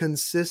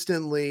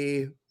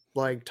consistently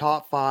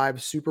top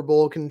 5 Super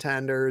Bowl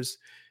contenders.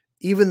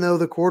 Even though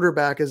the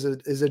quarterback is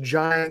a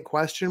giant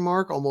question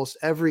mark almost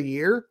every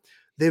year,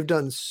 they've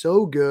done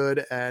so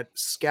good at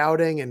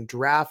scouting and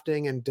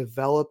drafting and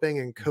developing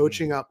and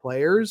coaching up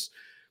players.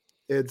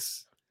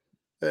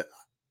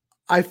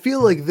 I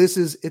feel like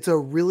it's a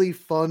really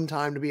fun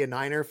time to be a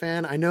Niner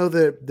fan. I know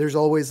that there's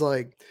always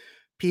like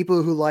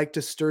people who like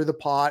to stir the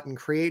pot and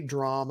create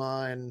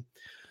drama, and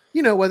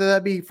whether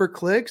that be for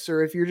clicks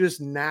or if you're just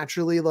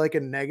naturally like a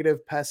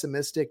negative,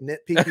 pessimistic,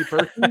 nitpicky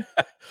person.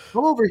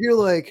 I'm over here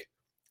like,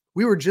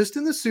 we were just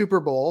in the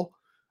Super Bowl.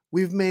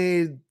 We've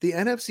made the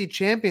NFC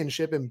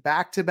Championship in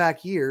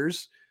back-to-back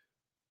years.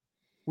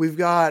 We've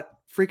got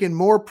freaking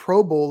more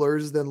Pro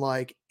Bowlers than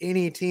like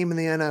any team in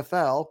the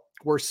NFL.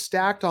 We're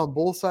stacked on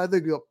both sides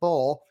of the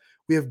ball.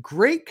 We have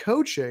great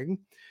coaching,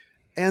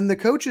 and the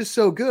coach is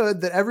so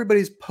good that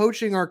everybody's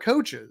poaching our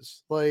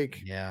coaches.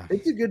 Like, yeah,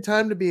 it's a good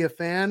time to be a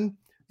fan.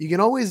 You can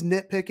always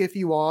nitpick if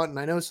you want. And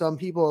I know some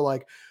people are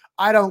like,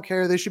 I don't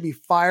care. They should be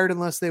fired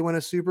unless they win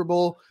a Super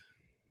Bowl.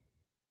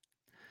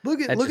 Look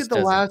at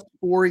the last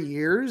 4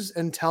 years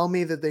and tell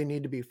me that they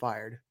need to be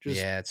fired.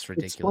 It's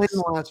ridiculous. Explain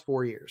the last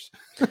 4 years.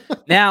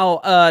 Now,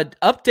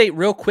 update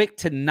real quick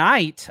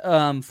tonight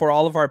for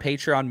all of our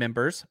Patreon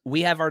members. We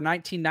have our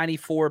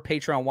 1994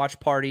 Patreon watch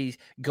party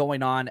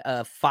going on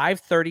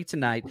 5:30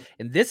 tonight.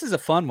 And this is a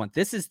fun one.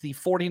 This is the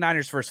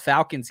 49ers versus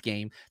Falcons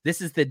game. This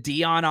is the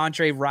Dion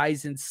Andre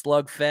Rison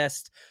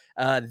slugfest.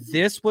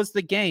 This was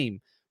the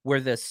game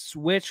where the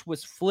switch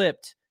was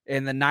flipped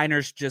and the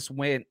Niners just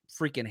went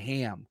freaking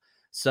ham.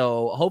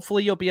 So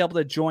hopefully you'll be able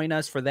to join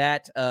us for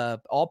that.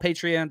 All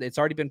Patreon, it's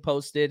already been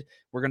posted.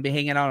 We're going to be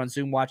hanging out on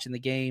Zoom watching the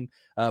game.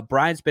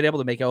 Brian's been able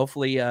to make it.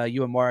 Hopefully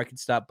you and Mara can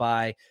stop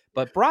by.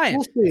 But Brian,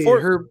 we'll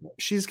see.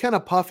 She's kind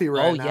of puffy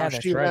right now. Yeah,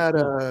 that's she right. had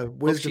a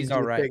wisdom she's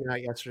all right. taken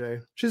out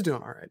yesterday. She's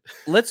doing all right.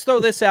 Let's throw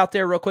this out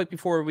there real quick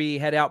before we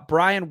head out.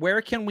 Brian,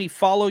 where can we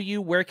follow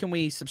you? Where can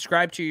we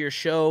subscribe to your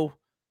show?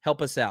 Help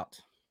us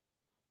out.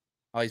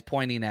 Oh, he's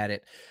pointing at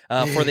it.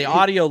 For the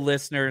audio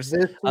listeners,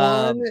 this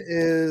one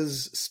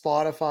is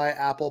Spotify,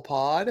 Apple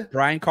Pod.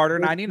 Brian Carter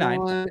 99. This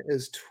one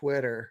is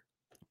Twitter.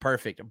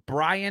 Perfect.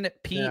 Brian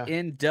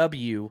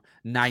PNW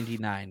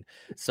 99.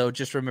 So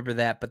just remember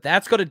that. But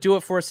that's going to do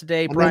it for us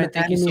today. Brian,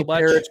 thank you so much.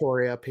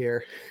 Territory up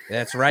here.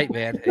 That's right,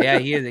 man. Yeah,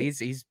 he is.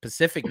 He's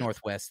Pacific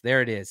Northwest.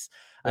 There it is.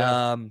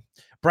 Yeah.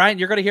 Brian,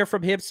 you're going to hear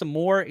from him some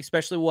more,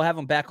 especially we'll have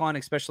him back on,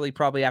 especially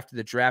probably after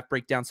the draft,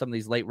 break down some of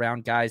these late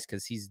round guys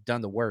because he's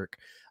done the work.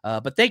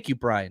 But thank you,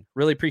 Brian.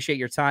 Really appreciate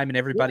your time and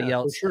everybody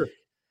else. For sure.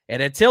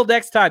 And until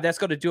next time, that's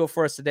going to do it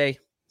for us today.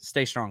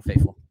 Stay strong,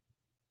 faithful.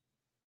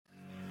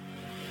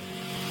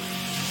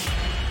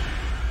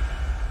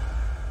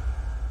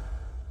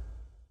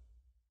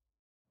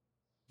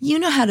 You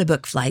know how to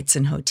book flights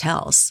and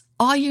hotels.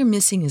 All you're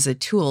missing is a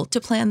tool to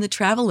plan the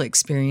travel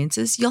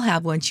experiences you'll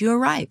have once you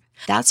arrive.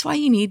 That's why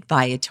you need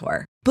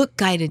Viator. Book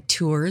guided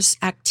tours,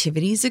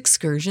 activities,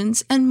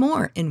 excursions, and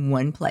more in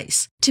one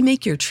place to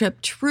make your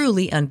trip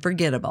truly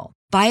unforgettable.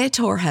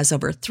 Viator has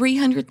over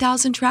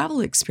 300,000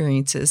 travel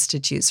experiences to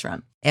choose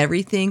from.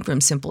 Everything from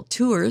simple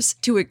tours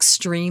to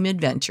extreme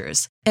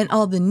adventures and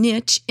all the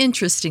niche,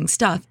 interesting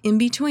stuff in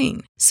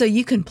between. So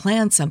you can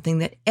plan something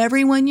that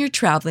everyone you're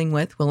traveling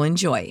with will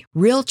enjoy.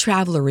 Real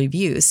traveler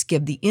reviews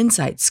give the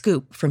inside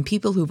scoop from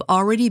people who've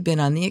already been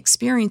on the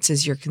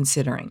experiences you're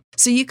considering.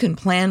 So you can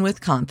plan with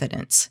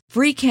confidence.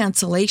 Free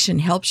cancellation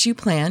helps you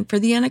plan for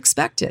the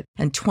unexpected.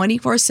 And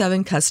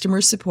 24/7 customer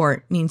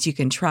support means you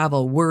can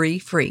travel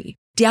worry-free.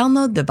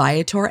 Download the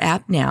Viator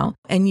app now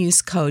and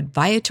use code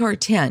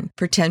Viator10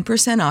 for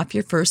 10% off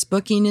your first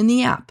booking in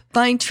the app.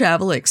 Find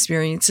travel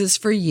experiences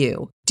for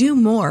you. Do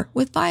more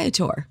with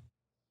Viator.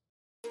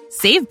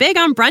 Save big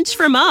on brunch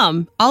for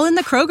mom, all in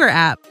the Kroger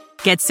app.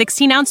 Get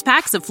 16-ounce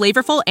packs of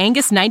flavorful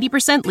Angus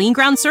 90% lean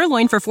ground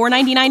sirloin for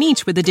 $4.99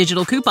 each with a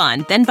digital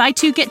coupon. Then buy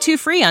 2, get 2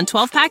 free on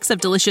 12 packs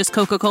of delicious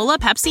Coca-Cola,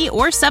 Pepsi,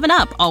 or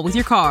 7-Up, all with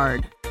your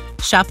card.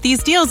 Shop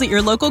these deals at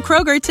your local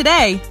Kroger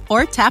today,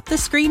 or tap the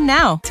screen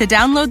now to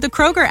download the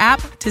Kroger app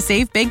to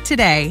save big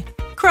today.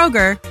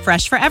 Kroger,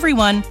 fresh for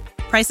everyone.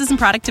 Prices and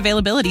product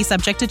availability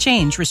subject to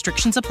change.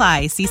 Restrictions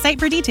apply. See site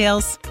for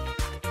details.